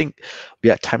you. And I think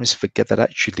we at times forget that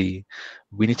actually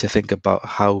we need to think about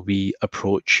how we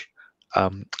approach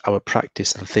our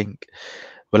practice and think,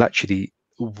 well, actually,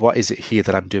 what is it here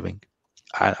that I'm doing?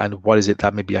 And what is it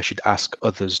that maybe I should ask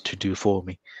others to do for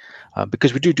me?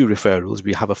 Because we do referrals,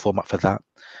 we have a format for that,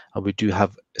 and we do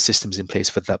have systems in place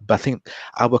for that. But I think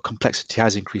our complexity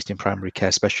has increased in primary care,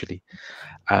 especially.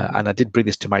 And I did bring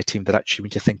this to my team that actually we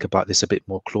need to think about this a bit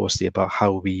more closely, about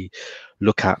how we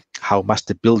look at how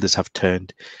master builders have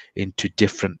turned into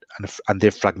different, and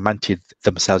they've fragmented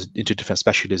themselves into different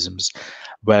specialisms,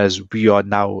 whereas we are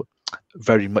now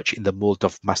very much in the mold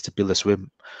of master builders. We're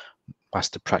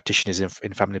master practitioners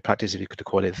in family practice, if you could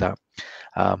call it that.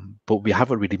 But we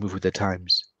haven't really moved with the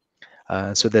times.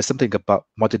 So there's something about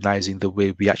modernizing the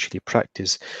way we actually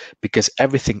practice, because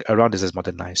everything around us is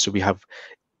modernized. So we have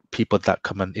people that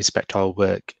come and inspect our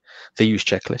work, they use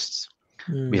checklists.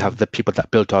 We have the people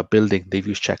that built our building, they've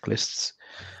used checklists.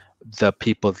 The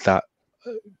people that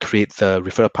create the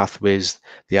referral pathways,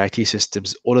 the IT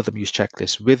systems, all of them use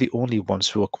checklists. We're the only ones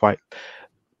who are quite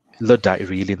Luddite,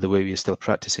 really, in the way we're still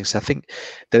practicing. So I think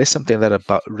there is something there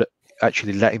about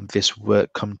actually letting this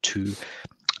work come to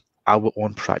our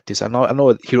own practice. I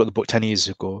know he wrote the book 10 years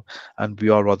ago, and we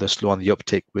are rather slow on the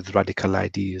uptake with radical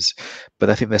ideas, but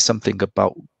I think there's something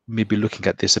about maybe looking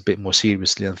at this a bit more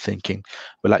seriously and thinking,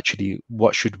 well, actually,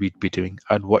 what should we be doing,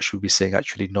 and what should we be saying?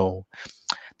 Actually, no,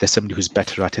 there's somebody who's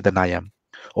better at it than I am,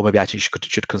 or maybe I actually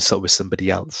should consult with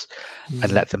somebody else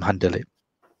and let them handle it.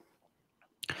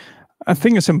 I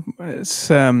think it's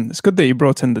good that you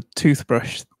brought in the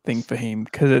toothbrush thing, Fahim,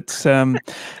 because it's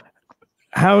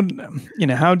how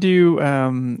do you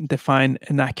define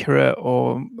inaccurate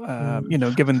or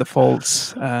given the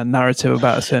false narrative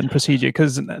about a certain procedure?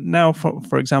 Because now,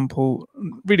 for example,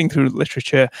 reading through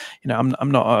literature,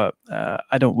 I'm not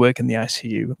I don't work in the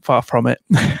ICU, far from it,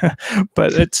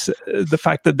 but it's the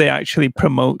fact that they actually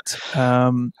promote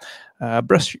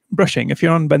brushing. If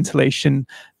you're on ventilation,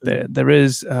 there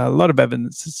is a lot of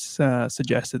evidence that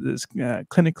suggests that it's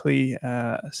clinically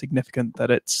significant that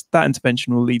that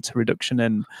intervention will lead to reduction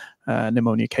in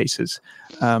pneumonia cases.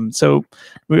 So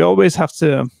we always have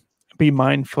to be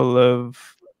mindful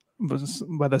of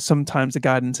whether sometimes the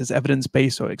guidance is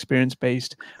evidence-based or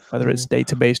experience-based, whether it's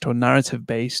data-based or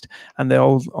narrative-based, and there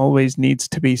always needs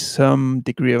to be some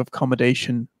degree of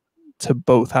accommodation to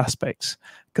both aspects.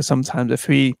 Because sometimes if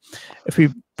we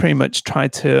pretty much try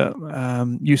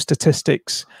to use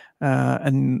statistics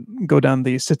and go down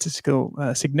the statistical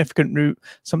significant route,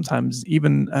 sometimes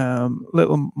even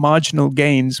little marginal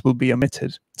gains will be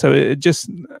omitted. So it just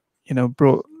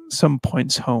brought some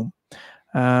points home.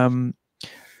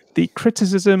 The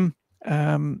criticism,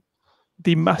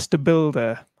 the master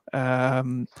builder,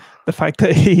 the fact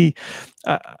that he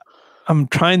I'm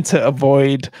trying to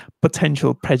avoid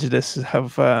potential prejudice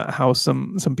of how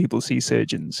some people see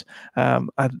surgeons.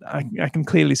 I can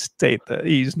clearly state that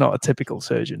he's not a typical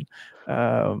surgeon,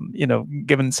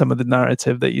 given some of the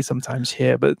narrative that you sometimes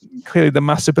hear. But clearly, the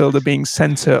master builder being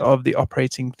center of the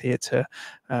operating theatre,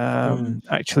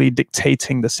 actually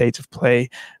dictating the state of play,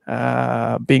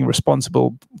 being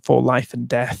responsible for life and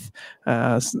death.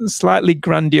 Slightly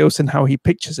grandiose in how he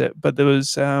pictures it, but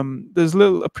there's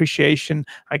little appreciation.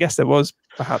 I guess there was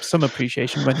perhaps some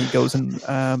appreciation when he goes and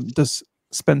does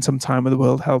spend some time with the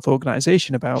World Health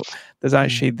Organization. About there's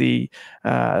actually the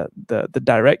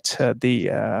director, the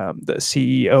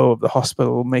CEO of the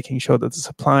hospital, making sure that the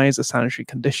supplies, the sanitary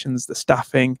conditions, the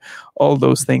staffing, all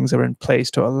those things are in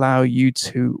place to allow you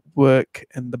to work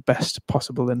in the best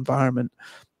possible environment.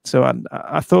 So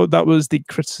I thought that was the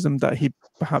criticism, that he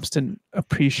perhaps didn't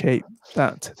appreciate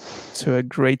that to a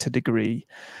greater degree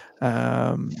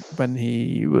when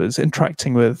he was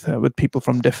interacting with people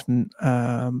from different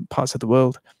parts of the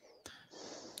world.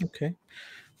 Okay,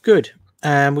 good.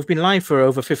 We've been live for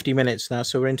over 50 minutes now,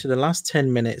 so we're into the last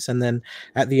 10 minutes, and then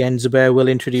at the end, Zubair will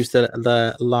introduce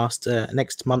the last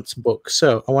next month's book.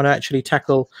 So I want to actually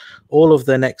tackle all of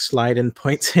the next slide and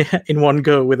points in one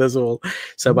go with us all.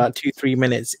 So about 2-3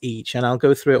 minutes each, and I'll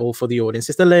go through it all for the audience.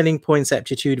 It's the learning points,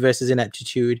 aptitude versus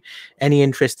ineptitude, any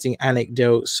interesting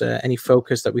anecdotes, any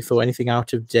focus that we thought, anything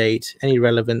out of date, any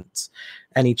relevance,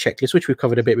 any checklist, which we've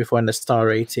covered a bit before, and the star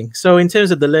rating. So in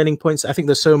terms of the learning points, I think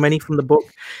there's so many from the book.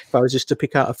 If I was just to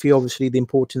pick out a few, obviously the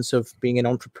importance of being an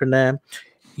entrepreneur,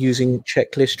 using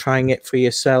checklists, trying it for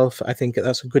yourself. I think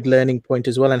that's a good learning point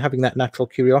as well, and having that natural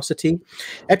curiosity.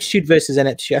 Aptitude versus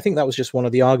ineptitude, I think that was just one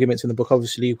of the arguments in the book,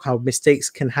 obviously, how mistakes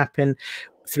can happen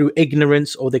through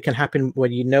ignorance, or they can happen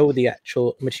when you know the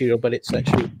actual material, but it's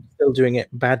actually still doing it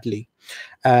badly.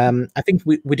 I think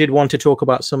we did want to talk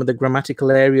about some of the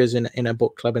grammatical areas in a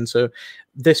book club, and so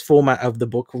this format of the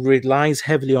book relies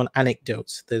heavily on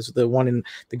anecdotes. There's the one in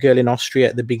the girl in Austria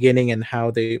at the beginning, and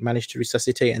how they managed to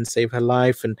resuscitate and save her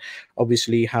life, and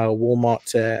obviously how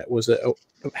Walmart was a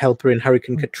helper in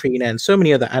Hurricane Katrina, and so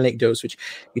many other anecdotes which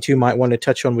you two might want to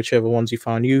touch on, whichever ones you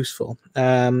found useful.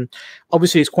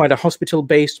 Obviously, it's quite a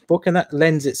hospital-based book, and that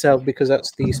lends itself because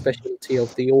that's the specialty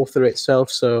of the author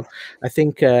itself. So I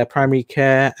think primary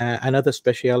care and other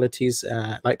specialities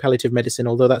like palliative medicine,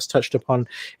 although that's touched upon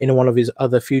in one of his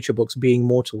other future books, Being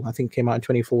Mortal, I think came out in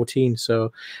 2014.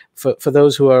 So for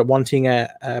those who are wanting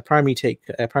a primary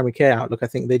care outlook, I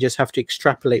think they just have to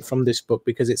extrapolate from this book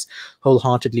because it's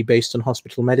wholeheartedly based on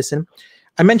hospital medicine.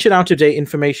 I mentioned out-of-date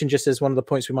information just as one of the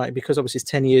points we might, because obviously it's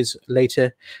 10 years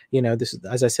later. You know, this,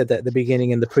 as I said at the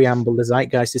beginning in the preamble, the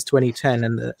zeitgeist is 2010,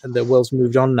 and the world's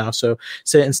moved on now. So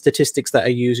certain statistics that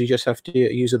are used, you just have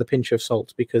to use with a pinch of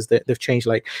salt, because they've changed.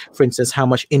 Like, for instance, how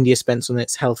much India spends on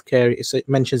its healthcare. It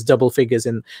mentions double figures,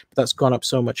 but that's gone up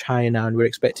so much higher now, and we're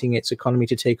expecting its economy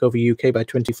to take over UK by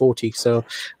 2040. So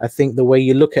I think the way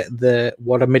you look at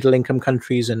what are middle-income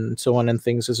countries and so on and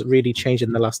things has really changed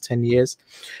in the last 10 years.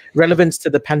 Relevance to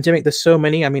the pandemic, there's so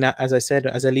many. I mean, as I said,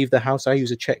 as I leave the house, I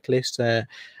use a checklist,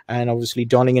 and obviously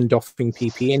donning and doffing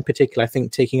PPE. In particular, I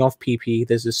think taking off PPE,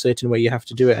 there's a certain way you have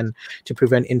to do it, and to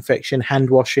prevent infection.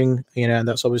 Hand washing, you know,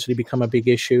 that's obviously become a big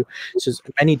issue. So there's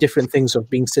many different things of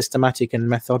being systematic and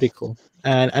methodical.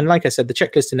 And like I said, the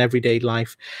checklist in everyday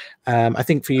life. I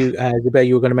think for you, Zubair,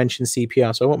 you were going to mention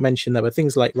CPR, so I won't mention that, but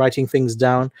things like writing things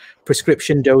down,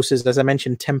 prescription doses, as I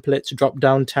mentioned, templates,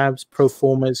 drop-down tabs, pro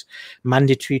formas,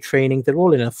 mandatory training, they're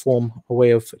all in a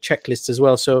way of checklists as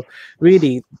well. So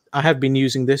really, I have been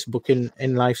using this book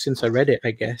in life since I read it,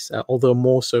 I guess, although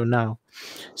more so now.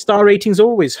 Star rating's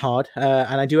always hard,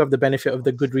 and I do have the benefit of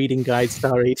the Good Reading Guide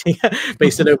star rating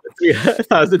based on over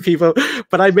 3,000 people,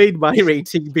 but I made my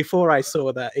rating before I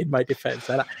saw that, in my defense,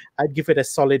 and I'd give it a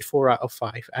solid 4 out of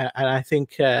 5, and I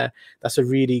think that's a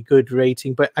really good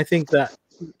rating. But I think that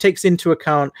takes into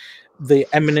account the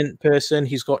eminent person.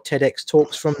 He's got TEDx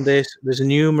talks from this. There's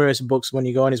numerous books when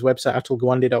you go on his website,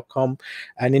 atulgawande.com,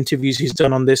 and interviews he's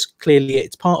done on this. Clearly,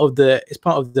 it's part of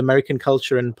the American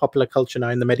culture and popular culture now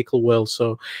in the medical world.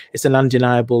 So it's an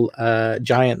undeniable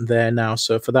giant there now.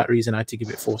 So for that reason, I had to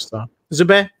give it 4 stars.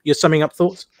 Zubair, your summing up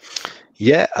thoughts?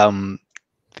 Yeah,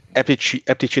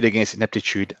 aptitude against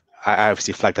ineptitude. I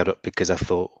obviously flagged that up because I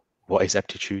thought, what is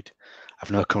aptitude?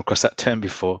 I've never come across that term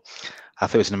before. I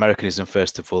thought it was an Americanism,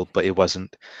 first of all, but it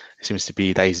wasn't. It seems to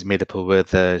be that he's made up a word.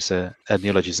 There's a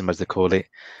neologism, as they call it,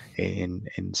 in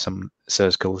some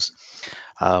circles.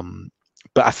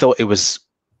 But I thought it was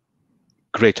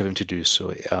great of him to do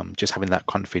so. Just having that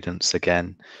confidence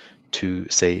again to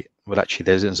say, well, actually,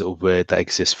 there isn't a word that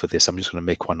exists for this. I'm just going to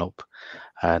make one up.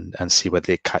 and see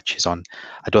whether it catches on.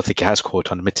 I don't think it has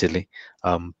caught on, admittedly,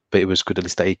 but it was good at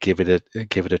least that he gave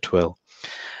it a twirl.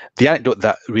 The anecdote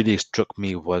that really struck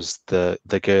me was the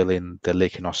girl in the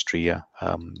lake in Austria,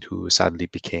 who sadly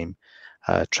became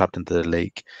trapped into the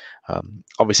lake.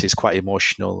 Obviously, it's quite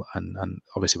emotional, and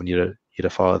obviously when you're a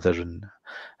father and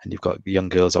you've got young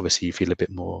girls, obviously you feel a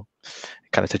bit more,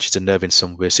 it kind of touches a nerve in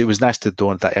some way. So it was nice to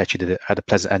know that it actually had a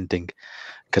pleasant ending,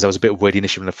 because I was a bit worried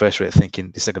initially when I first read it, thinking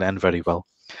this is not going to end very well.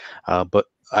 But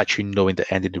actually knowing that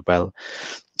it ended well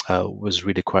was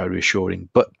really quite reassuring.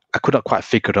 But I could not quite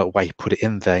figure out why he put it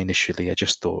in there initially. I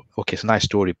just thought, okay, it's a nice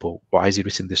story, but why has he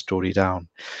written this story down?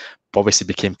 But obviously it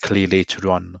became clear later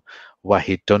on why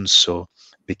he'd done so,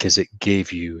 because it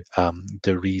gave you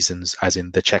the reasons, as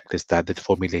in the checklist that they'd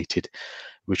formulated,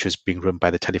 which was being run by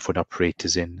the telephone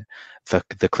operators in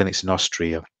the clinics in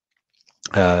Austria,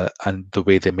 and the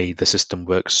way they made the system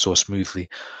work so smoothly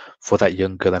for that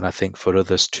young girl, and I think for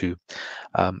others too.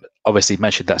 Obviously, you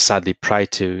mentioned that sadly, prior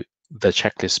to the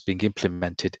checklist being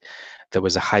implemented, there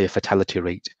was a higher fatality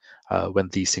rate when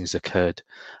these things occurred.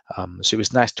 So it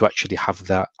was nice to actually have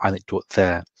that anecdote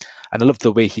there. And I love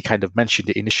the way he kind of mentioned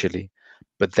it initially,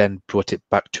 but then brought it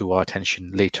back to our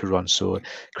attention later on. So it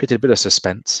created a bit of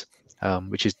suspense,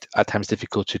 which is at times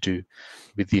difficult to do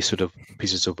with these sort of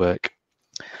pieces of work.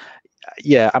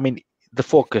 Yeah, I mean, the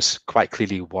focus quite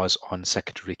clearly was on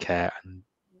secondary care, and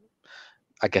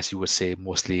I guess you would say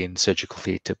mostly in surgical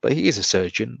theatre, but he is a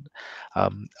surgeon.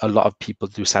 A lot of people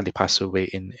do sadly pass away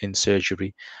in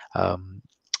surgery,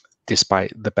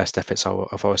 despite the best efforts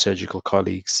of our surgical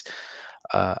colleagues.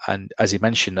 And as you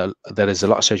mentioned, there is a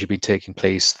lot of surgery being taking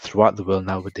place throughout the world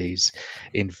nowadays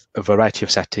in a variety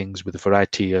of settings with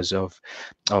varieties of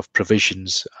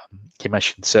provisions. He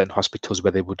mentioned certain hospitals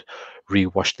where they would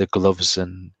rewash their gloves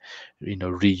and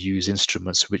reuse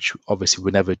instruments, which obviously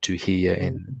we never do here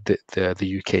in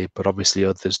the UK, but obviously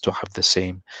others don't have the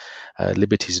same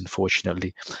liberties,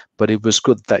 unfortunately. But it was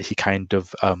good that he kind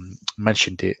of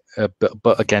mentioned it.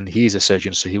 But again, he is a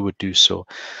surgeon, so he would do so.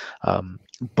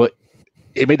 But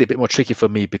it made it a bit more tricky for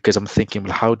me, because I'm thinking,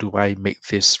 well, how do I make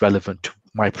this relevant to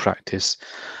my practice?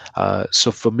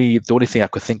 So for me, the only thing I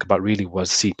could think about really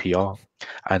was CPR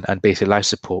and basic life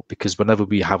support, because whenever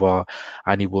we have our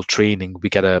annual training, we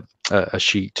get a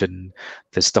sheet, and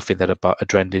there's stuff in there about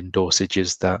adrenaline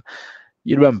dosages that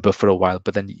you remember for a while,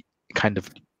 but then kind of,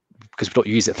 because we don't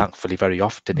use it thankfully very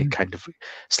often, it kind of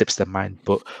slips their mind.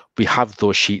 But we have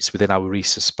those sheets within our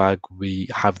research bag. We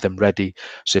have them ready,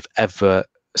 so if ever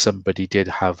somebody did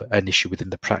have an issue within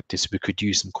the practice, we could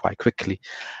use them quite quickly.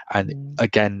 And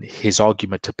again, his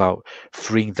argument about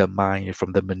freeing the mind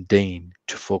from the mundane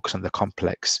to focus on the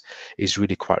complex is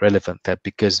really quite relevant there,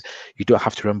 because you don't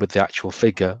have to remember the actual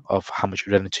figure of how much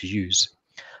adrenaline to use,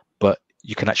 but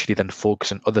you can actually then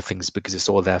focus on other things because it's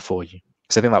all there for you.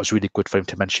 So I think that was really good for him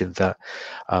to mention that.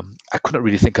 I couldn't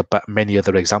really think about many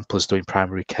other examples doing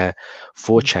primary care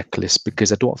for checklists,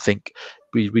 because I don't think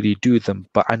we really do them.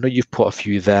 But I know you've put a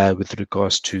few there with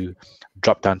regards to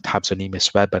drop-down tabs on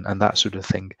EMIS Web and that sort of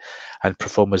thing, and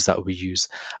performers that we use.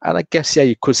 And I guess, yeah,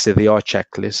 you could say they are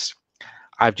checklists.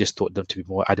 I've just thought them to be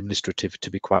more administrative, to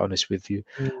be quite honest with you,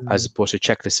 as opposed to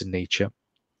checklists in nature.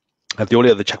 And the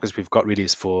only other checklist we've got really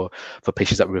is for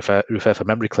patients that we refer for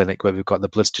memory clinic, where we've got the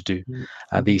bloods to do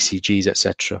and the ECGs,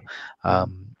 etc.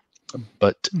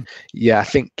 But yeah, I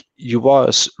think you are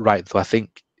right, though. I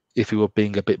think if we were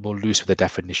being a bit more loose with the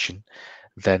definition,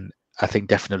 then I think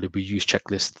definitely we use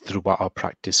checklists throughout our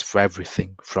practice for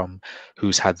everything from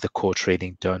who's had the core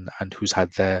training done and who's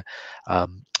had their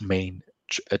main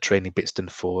training bits done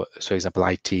for example,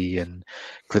 IT and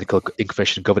clinical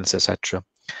information governance, etc.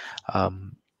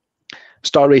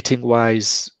 Star rating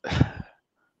wise,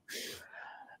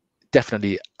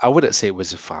 definitely, I wouldn't say it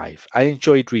was a 5. I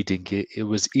enjoyed reading it. It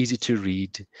was easy to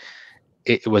read.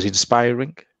 It was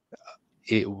inspiring.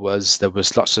 There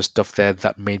was lots of stuff there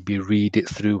that made me read it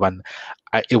through, and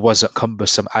it wasn't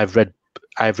cumbersome. I've read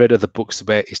other books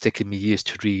where it's taken me years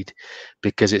to read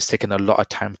because it's taken a lot of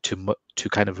time to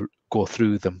kind of go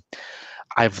through them.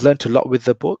 I've learned a lot with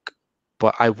the book,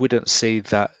 but I wouldn't say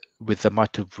that with the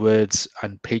amount of words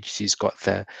and pages he's got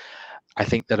there. I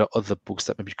think there are other books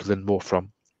that maybe you could learn more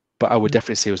from, but I would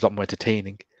definitely say it was a lot more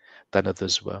entertaining than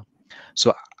others were.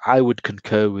 So I would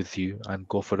concur with you and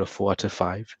go for a 4 out of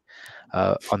 5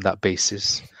 on that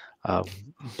basis.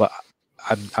 But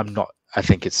I'm not. I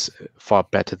think it's far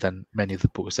better than many of the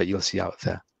books that you'll see out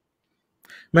there.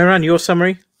 Mehran, your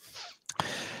summary?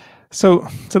 So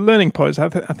learning points. I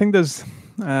think there's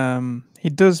he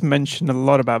does mention a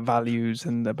lot about values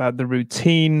and about the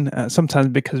routine. Sometimes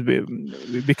because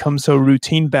we become so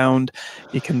routine bound,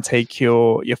 it can take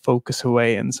your focus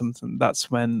away, and that's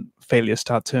when failures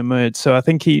start to emerge. So I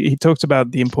think he talked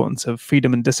about the importance of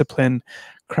freedom and discipline,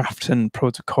 craft and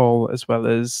protocol, as well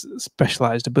as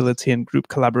specialized ability and group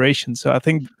collaboration. So I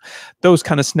think those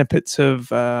kind of snippets of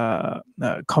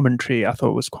commentary I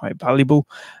thought was quite valuable.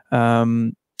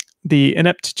 The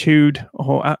ineptitude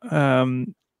or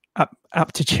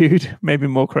aptitude, maybe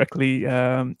more correctly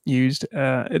used,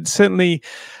 it certainly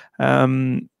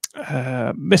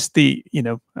missed the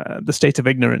state of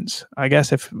ignorance. I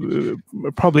guess if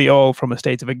we're probably all from a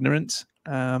state of ignorance,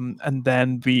 and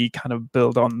then we kind of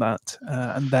build on that,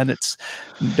 and then it's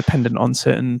dependent on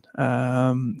certain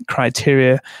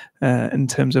criteria in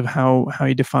terms of how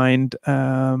you defined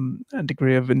a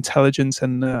degree of intelligence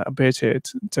and ability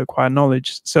to acquire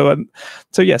knowledge. So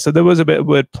there was a bit of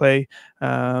wordplay,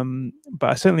 but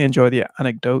I certainly enjoy the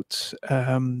anecdotes.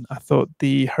 I thought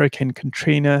the Hurricane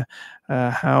Katrina,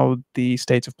 how the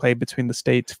state of play between the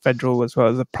state, federal, as well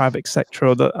as the private sector,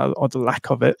 or the lack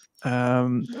of it,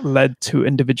 led to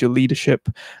individual leadership,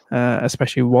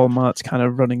 especially Walmart kind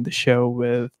of running the show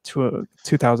with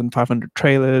 2,500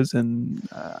 trailers and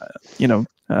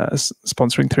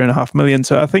sponsoring 3.5 million.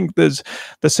 So I think there's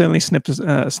certainly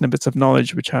snippets of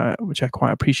knowledge which I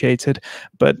quite appreciated.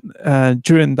 But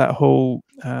during that whole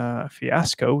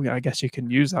fiasco, I guess you can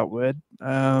use that word,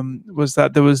 was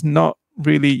that there was not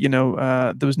really,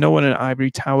 there was no one in an ivory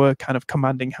tower kind of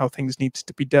commanding how things needed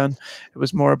to be done. It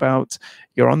was more about,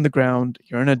 you're on the ground,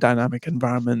 you're in a dynamic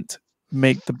environment,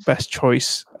 make the best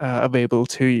choice available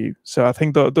to you. So I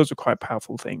think those are quite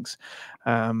powerful things.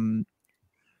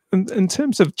 In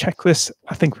terms of checklists,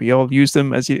 I think we all use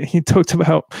them, as you talked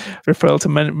about, referral to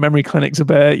memory clinics.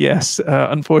 But yes,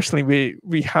 unfortunately,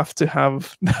 we have to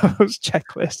have those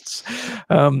checklists.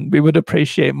 We would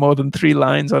appreciate more than 3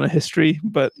 lines on a history,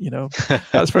 but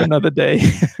that's for another day.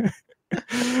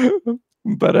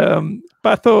 But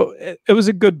I thought it was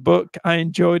a good book. I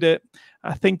enjoyed it.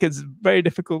 I think it's very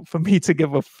difficult for me to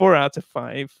give a 4 out of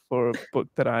 5 for a book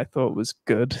that I thought was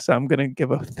good. So I'm going to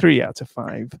give a 3 out of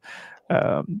 5,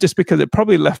 just because it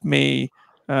probably left me,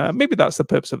 maybe that's the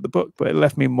purpose of the book, but it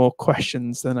left me more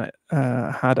questions than it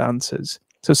had answers.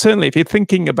 So certainly if you're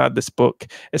thinking about this book,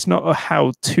 it's not a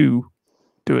how to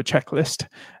do a checklist.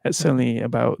 It's certainly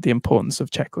about the importance of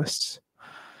checklists.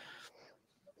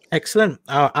 Excellent.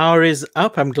 Our hour is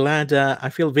up. I'm glad. I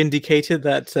feel vindicated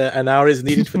that an hour is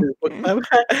needed for this book club.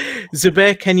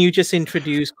 Zubair, can you just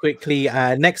introduce quickly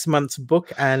next month's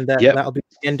book, and that'll be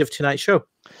the end of tonight's show.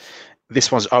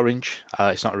 This one's orange.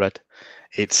 It's not red.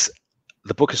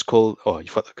 The book is called. Oh,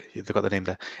 you've got the name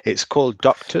there. It's called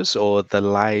Doctors, or the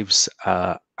Lives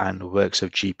and Works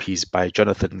of GPs by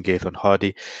Jonathan Gathorne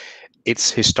Hardy.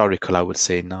 It's historical, I would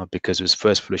say now, because it was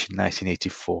first published in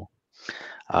 1984.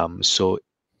 So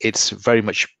it's very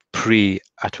much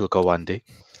pre-Atul Gawande,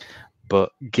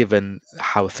 but given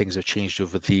how things have changed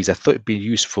over these, I thought it'd be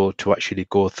useful to actually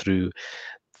go through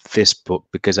this book,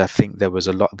 because I think there was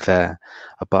a lot there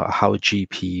about how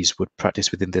GPs would practice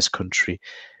within this country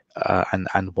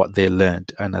and what they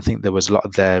learned. And I think there was a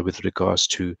lot there with regards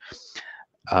to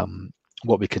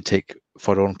what we can take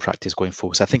for our own practice going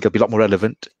forward. So I think it'll be a lot more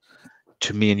relevant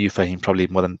to me and you, Fahim, probably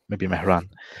more than maybe Mehran,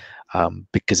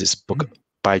 because it's a book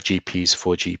by GPs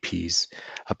for GPs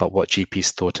about what GPs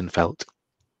thought and felt.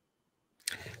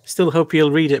 Still hope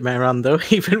you'll read it, Mehran, though,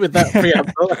 even with that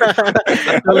preamble.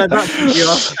 Don't let that put you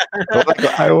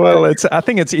off. I will. I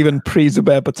think it's even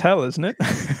pre-Zubair Patel, isn't it?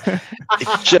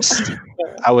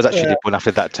 I was actually born after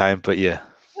that time, but yeah.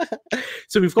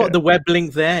 So we've got the web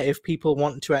link there if people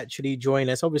want to actually join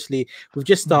us. Obviously, we've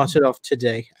just started off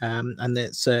today, and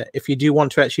it's if you do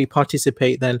want to actually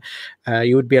participate, then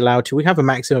you would be allowed to. We have a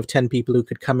maximum of 10 people who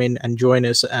could come in and join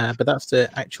us, but that's the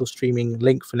actual streaming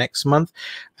link for next month.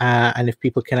 And if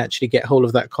people can actually get hold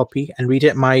of that copy and read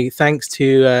it, my thanks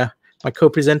to my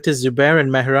co-presenters Zubair and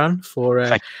Mehran for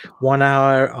 1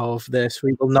 hour of the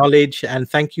cerebral knowledge, and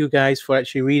thank you guys for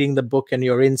actually reading the book and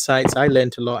your insights. I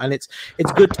learned a lot, and it's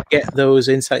good to get those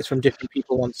insights from different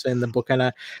people once in the book, and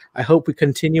I hope we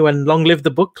continue, and long live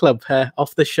the book club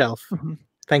off the shelf.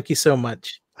 Thank you so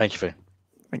much. Thank you, Faye.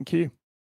 Thank you.